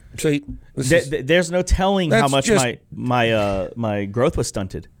 See, there's no telling how much my growth was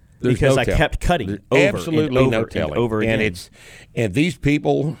stunted because I kept cutting over absolutely and no over telling. and over again. And these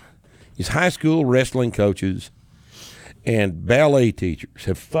people, these high school wrestling coaches and ballet teachers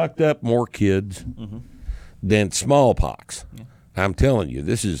have fucked up more kids than smallpox. Yeah. I'm telling you,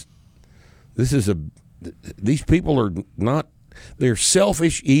 these people are not. They're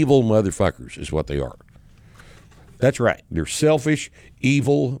selfish, evil motherfuckers is what they are. That's right. They're selfish,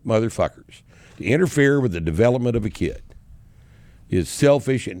 evil motherfuckers. To interfere with the development of a kid is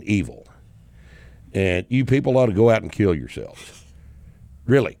selfish and evil. And you people ought to go out and kill yourselves.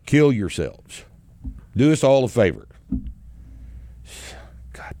 Really, kill yourselves. Do us all a favor.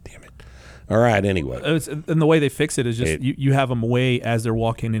 God damn it. All right, anyway. And the way they fix it is just you have them weigh as they're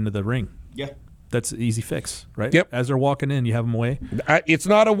walking into the ring. Yeah. That's an easy fix, right? Yep. As they're walking in, you have them weigh. It's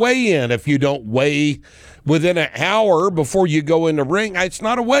not a weigh-in if you don't weigh within an hour before you go in the ring. It's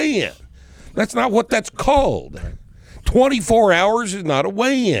not a weigh-in. That's not what that's called. 24 hours is not a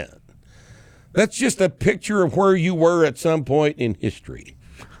weigh-in. That's just a picture of where you were at some point in history.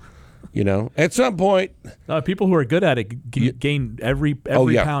 You know, at some point. People who are good at it gain every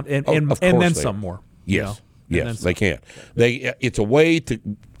pound and then some more. Yes, you know? yes, they can. It's a way to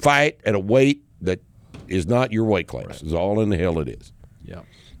fight at a weight that is not your weight class. Right. Is all in the hell it is. Yeah,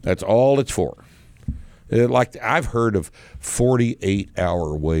 that's all it's for. Like I've heard of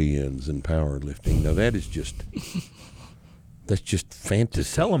 48-hour weigh-ins in powerlifting. Now that's just fantasy.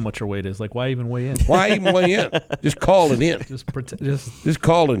 Just tell them what your weight is. Like, why even weigh in? Why even weigh in? Just call it in. Just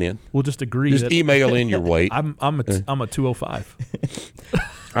call it in. We'll just agree. Just email in your weight. I'm a 205.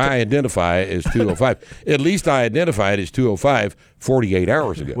 I identify as 205. At least I identified as 205 48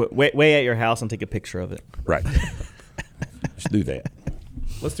 hours ago. Weigh at your house and take a picture of it. Right. Let's do that.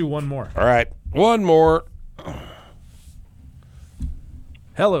 Let's do one more. All right. One more.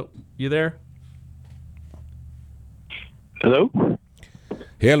 Hello. You there? Hello?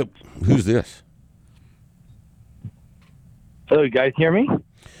 Hello. Who's this? Hello, you guys hear me?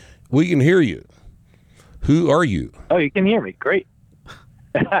 We can hear you. Who are you? Oh, you can hear me. Great.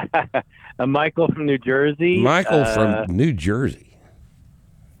 I'm Michael from New Jersey. Michael from New Jersey.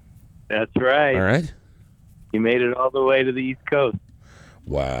 That's right. All right. You made it all the way to the East Coast.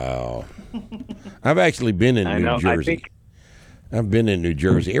 Wow. I've actually been in New Jersey. I've been in New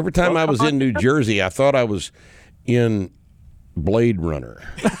Jersey. Every time I was in New Jersey, I thought I was in Blade Runner.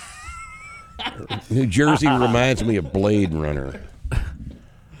 New Jersey reminds me of Blade Runner.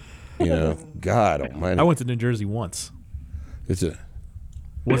 You know, God almighty. I went to New Jersey once.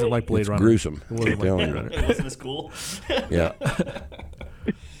 Wasn't like Blade Runner. Gruesome. It wasn't like Blade Runner. It wasn't as cool. Yeah.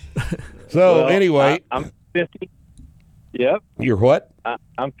 So anyway, I'm 50. Yep. You're what?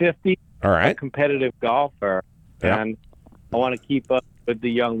 I'm 50. All right. I'm a competitive golfer, and I want to keep up with the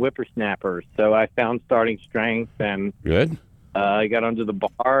young whippersnappers. So I found starting strength, and good. I got under the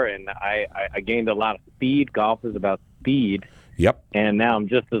bar, and I gained a lot of speed. Golf is about speed. Yep. And now I'm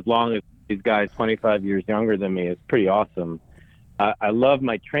just as long as these guys 25 years younger than me. It's pretty awesome. I love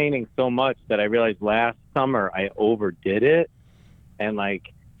my training so much that I realized last summer I overdid it. And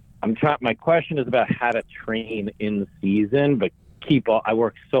like, my question is about how to train in the season, but I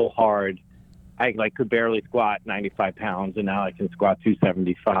work so hard. I could barely squat 95 pounds, and now I can squat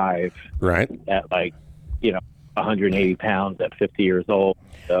 275. Right. At 180 pounds at 50 years old.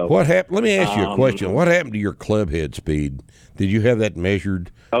 So what happened? Let me ask you a question. What happened to your club head speed? Did you have that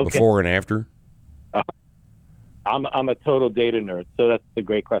measured before and after? I'm a total data nerd, so that's a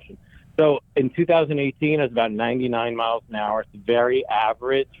great question. So in 2018, I was about 99 miles an hour. It's very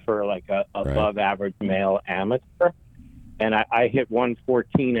average for like a above average male amateur. And I hit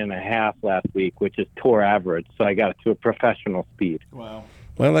 114.5 last week, which is tour average. So I got it to a professional speed. Wow.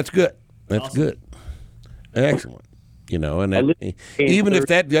 Well, that's good. That's awesome. Good. Excellent. You know, and even if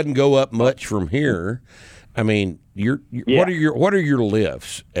that doesn't go up much from here, I mean, what are your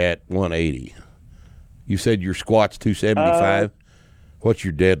lifts at 180? You said your squat's 275. What's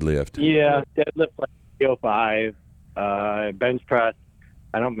your deadlift? Yeah, deadlift like 305. Bench press,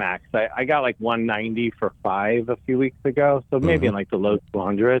 I don't max. I got like 190 for 5 a few weeks ago, so maybe in like the low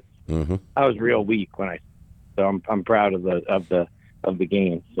 200s. Mm-hmm. I was real weak so I'm proud of the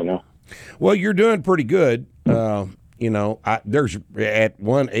gains. You know. Well, you're doing pretty good. there's at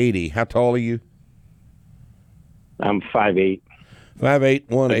 180. How tall are you? I'm 5'8". 5'8",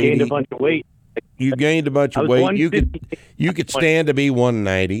 180. I gained a bunch of weight. You gained a bunch of weight. You could stand to be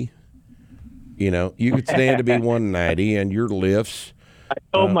 190. You could stand to be 190, and your lifts. I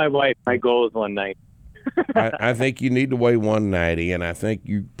told my wife my goal is 190. I think you need to weigh 190, and I think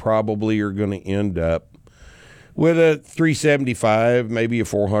you probably are going to end up with a 375, maybe a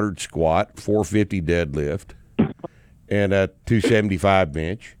 400 squat, 450 deadlift, and a 275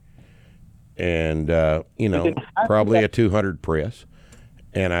 bench, and probably a 200 press.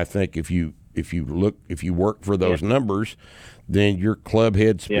 And I think if you work for those numbers, then your club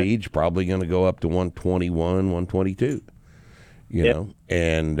head speed's probably going to go up to 121, 122.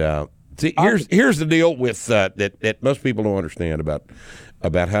 And see, here's the deal with that most people don't understand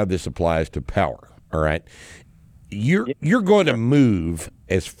about how this applies to power. All right, you're going to move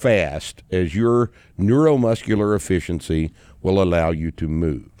as fast as your neuromuscular efficiency will allow you to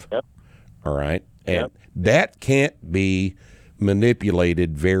move. Yep. All right, and that can't be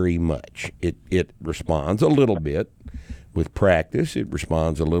manipulated very much. It responds a little bit with practice. It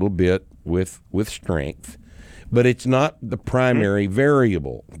responds a little bit with strength, but it's not the primary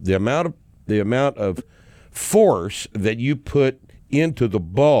variable. The amount of force that you put into the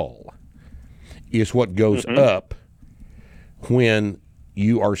ball is what goes up when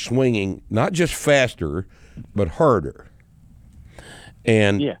you are swinging not just faster but harder.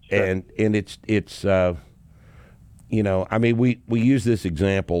 And it's we use this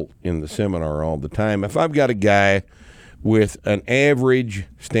example in the seminar all the time. If I've got a guy with an average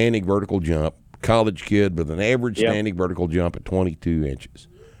standing vertical jump, college kid with an average standing vertical jump at 22 inches,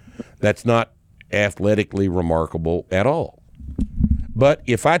 that's not athletically remarkable at all. But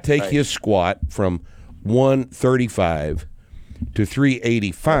if I take his squat from 135 to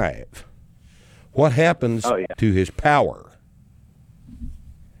 385, what happens to his power?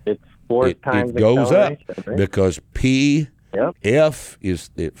 It's four times it goes up, right? because F is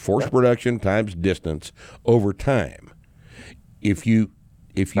force production times distance over time. If you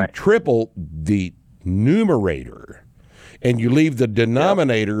triple the numerator and you leave the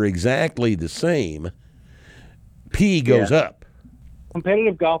denominator exactly the same, P goes up.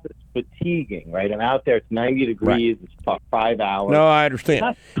 Competitive golf is fatiguing, right? I'm out there, it's 90 degrees, it's about 5 hours. No, I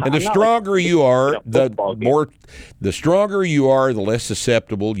understand. And the stronger you are, the stronger you are, the less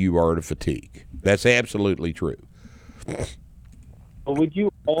susceptible you are to fatigue. That's absolutely true. But would you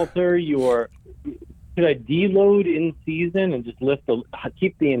alter should I deload in season and just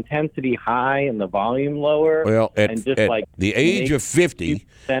keep the intensity high and the volume lower? Well, at the age of 50,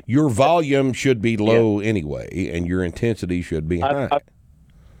 your volume should be low anyway, and your intensity should be high.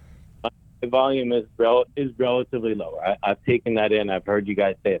 The volume is relatively lower. I've taken that in. I've heard you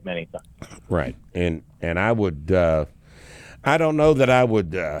guys say it many times. Right, and I would. I don't know that I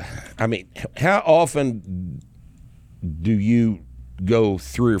would. How often do you go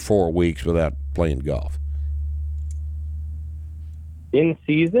 3 or 4 weeks without playing golf? In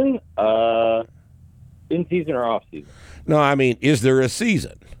season or off season? No, is there a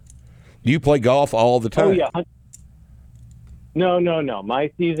season? Do you play golf all the time? Oh yeah. No.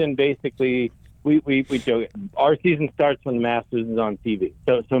 My season basically we joke. Our season starts when the Masters is on TV.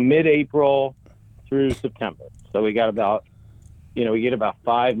 So mid-April through September. So we got about we get about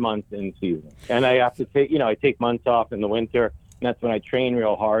 5 months in season, and I have to take I take months off in the winter. And that's when I train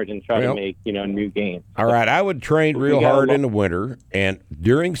real hard and try to make, new gains. All right, I would train real hard in the winter, and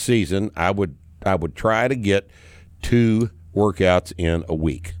during season, I would try to get 2 workouts in a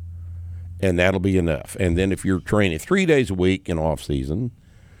week, and that'll be enough. And then if you're training 3 days a week in off season,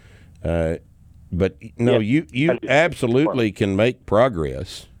 you absolutely can make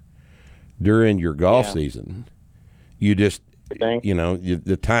progress during your golf season. You just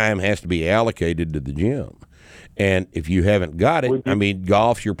the time has to be allocated to the gym. And if you haven't got it,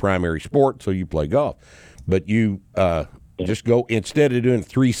 golf's your primary sport, so you play golf. But you just go, instead of doing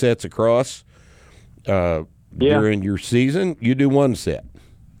 3 sets across during your season, you do 1 set.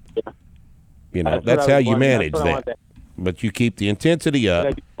 That's how you manage that. But you keep the intensity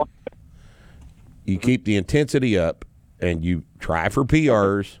up. You keep the intensity up, and you try for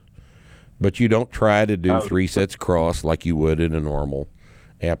PRs, but you don't try to do 3 sets across like you would in a normal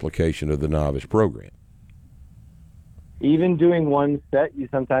application of the novice program. Even doing 1 set, you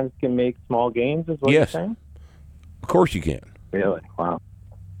sometimes can make small gains, is what you're saying? Of course you can. Really? Wow.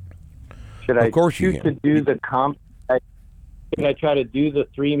 Should I choose to do the comp? Should I try to do the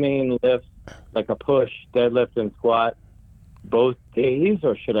 3 main lifts, like a push, deadlift, and squat, both days,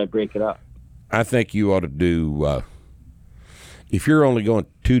 or should I break it up? I think you ought to do, if you're only going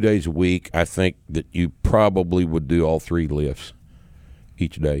 2 2 days a week, I think that you probably would do all 3 lifts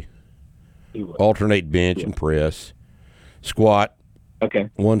each day. Alternate bench and press, squat. Okay.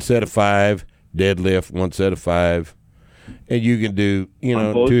 1 set of 5, deadlift 1 set of 5, and you can do 2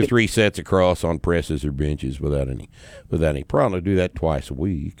 or 3 sets across on presses or benches without any problem. Do that twice a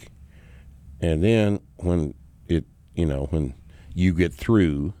week, and then when you get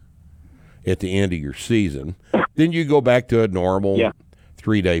through at the end of your season, then you go back to a normal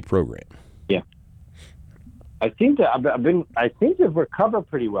 3-day program. Yeah. I seem to have recovered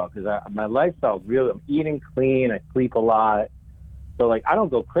pretty well because my lifestyle's really, I'm eating clean, I sleep a lot. So like, I don't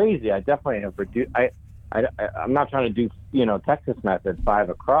go crazy. I definitely have reduced, I'm not trying to do, Texas method 5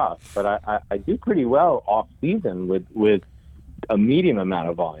 across, but I do pretty well off season with a medium amount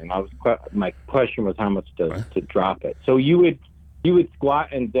of volume. My question was how much to drop it. So you would squat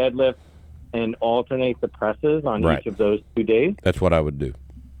and deadlift and alternate the presses on each of those 2 days? That's what I would do.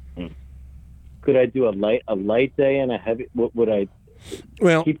 Could I do a light day and a heavy? What would I?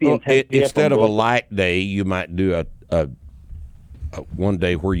 Well, keep the intensity instead up of on a light day, you might do a 1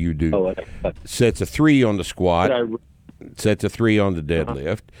 day where you do sets of 3 on the squat, sets of 3 on the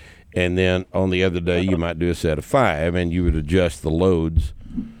deadlift, and then on the other day you might do a set of 5, and you would adjust the loads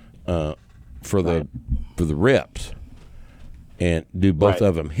for the reps, and do both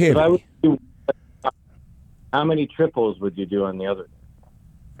of them heavy. How many triples would you do on the other?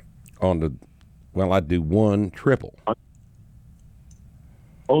 I'd do 1 triple.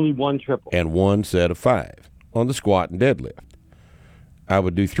 Only 1 triple. And 1 set of 5 on the squat and deadlift. I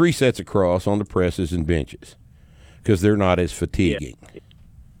would do 3 sets across on the presses and benches because they're not as fatiguing.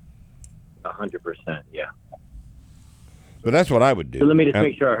 100%, yeah. But that's what I would do. So let me just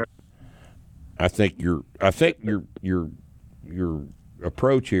make sure I heard. I think your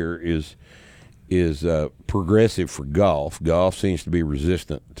approach here is progressive for golf. Golf seems to be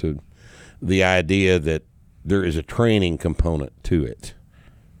resistant to the idea that there is a training component to it.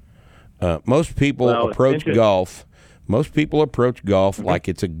 Most people approach golf like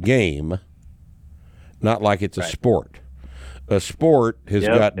it's a game, not like it's a sport. A sport has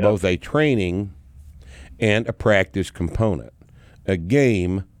got both a training and a practice component. A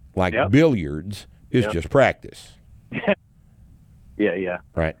game like billiards is just practice. Yeah.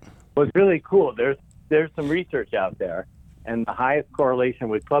 Right. Well, it's really cool. There's some research out there, and the highest correlation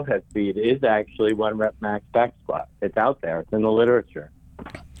with club head speed is actually 1 rep max back squat. It's out there. It's in the literature.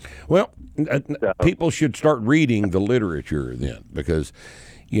 Well, people should start reading the literature then, because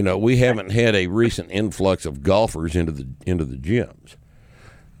we haven't had a recent influx of golfers into the gyms.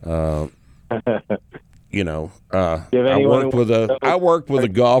 I worked with a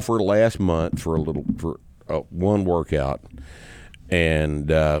golfer last month for one workout, and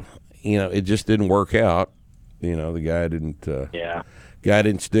it just didn't work out. The guy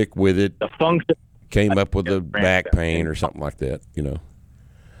didn't stick with it. The function came up with a back pain or something like that.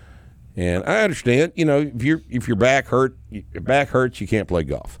 And I understand. If your back hurts, you can't play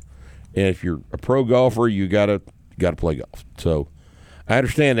golf. And if you're a pro golfer, you gotta play golf. So I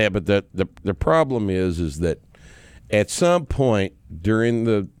understand that, but the problem is that at some point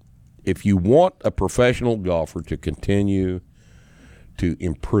if you want a professional golfer to continue to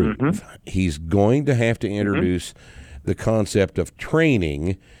improve, he's going to have to introduce the concept of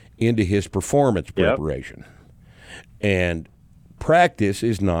training into his performance preparation. And practice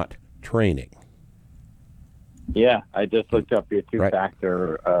is not training. Yeah, I just looked up your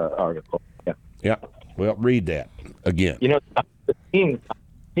 2-factor article. Yeah. Well, read that again. The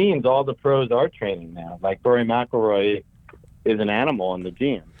teams, all the pros are training now. Like Rory McIlroy is an animal in the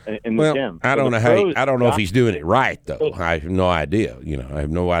gym. Gym. I don't know if he's doing it right though. I have no idea. I have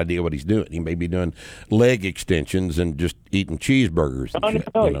no idea what he's doing. He may be doing leg extensions and just eating cheeseburgers.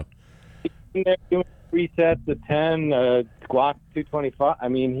 They're doing 3 sets of 10, squat 225. I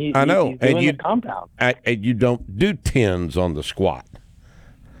mean, he's doing the compound. And you don't do 10s on the squat.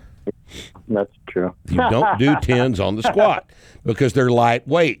 That's true. You don't do 10s on the squat because they're light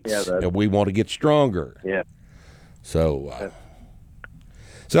weights, and we want to get stronger. Yeah. So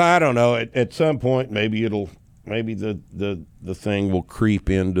I don't know. At some point, maybe the thing will creep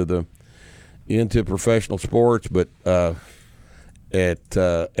into professional sports, but at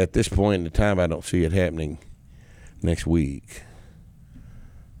this point in the time, I don't see it happening next week.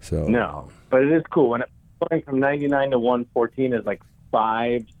 So no, but it is cool when going from 99 to 114 is like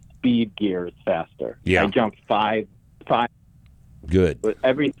 5 speed gears faster. Yeah, I jumped 5. Good. But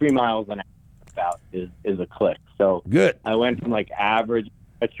every 3 miles an hour about is a click. So good. I went from like average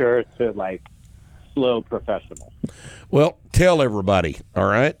amateur to like slow professional. Well, tell everybody. All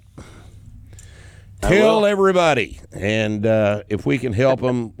right. Tell everybody, and if we can help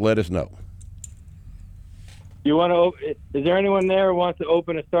them, let us know. You want to? Is there anyone there who wants to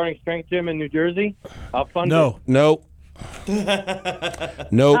open a starting strength gym in New Jersey? I'll fund it. No.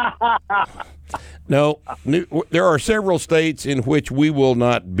 No. There are several states in which we will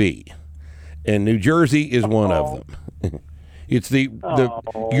not be, and New Jersey is one of them. It's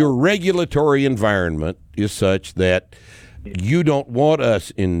your regulatory environment is such that you don't want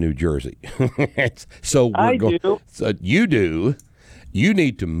us in New Jersey. So you do. You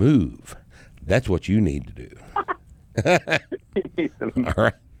need to move. That's what you need to do. All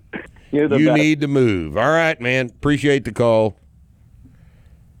right. You need to move. All right, man. Appreciate the call.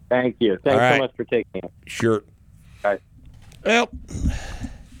 Thank you. Thanks so much for taking it. Sure. Bye. Well,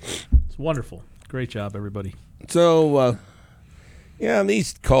 it's wonderful. Great job, everybody. So,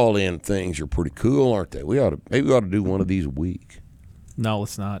 these call-in things are pretty cool, aren't they? Maybe we ought to do one of these a week. No,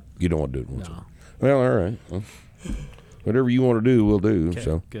 let's not. You don't want to do it once a week? Well, all right. Well, whatever you want to do, we'll do. Okay,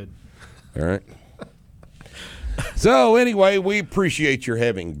 so good. All right. So anyway, we appreciate your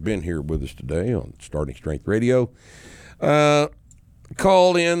having been here with us today on Starting Strength Radio.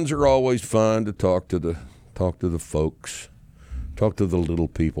 Call-ins are always fun to talk to the folks, talk to the little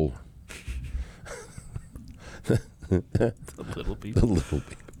people. The little people. The little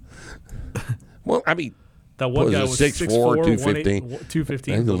people. Well, I mean, that one guy was 6'4", 215.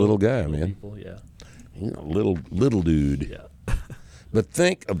 215. He's a little guy, man. People, yeah. He's a little dude. Yeah. But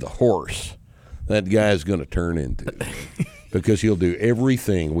think of the horse that guy's going to turn into, because he'll do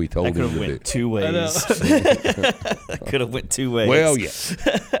everything we told him to do. Could have went 2 ways. Could have went 2 ways. Well, yeah.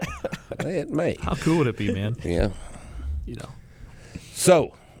 It may. How cool would it be, man? Yeah. You know.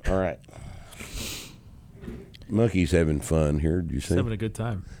 So, all right. Monkey's having fun here. Did you see? He's having a good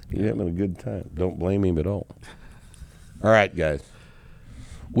time. He's having a good time. Don't blame him at all. All right, guys.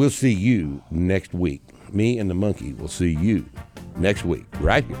 We'll see you next week. Me and the monkey will see you next week,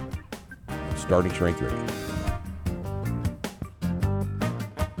 right here. Starting Strength Radio.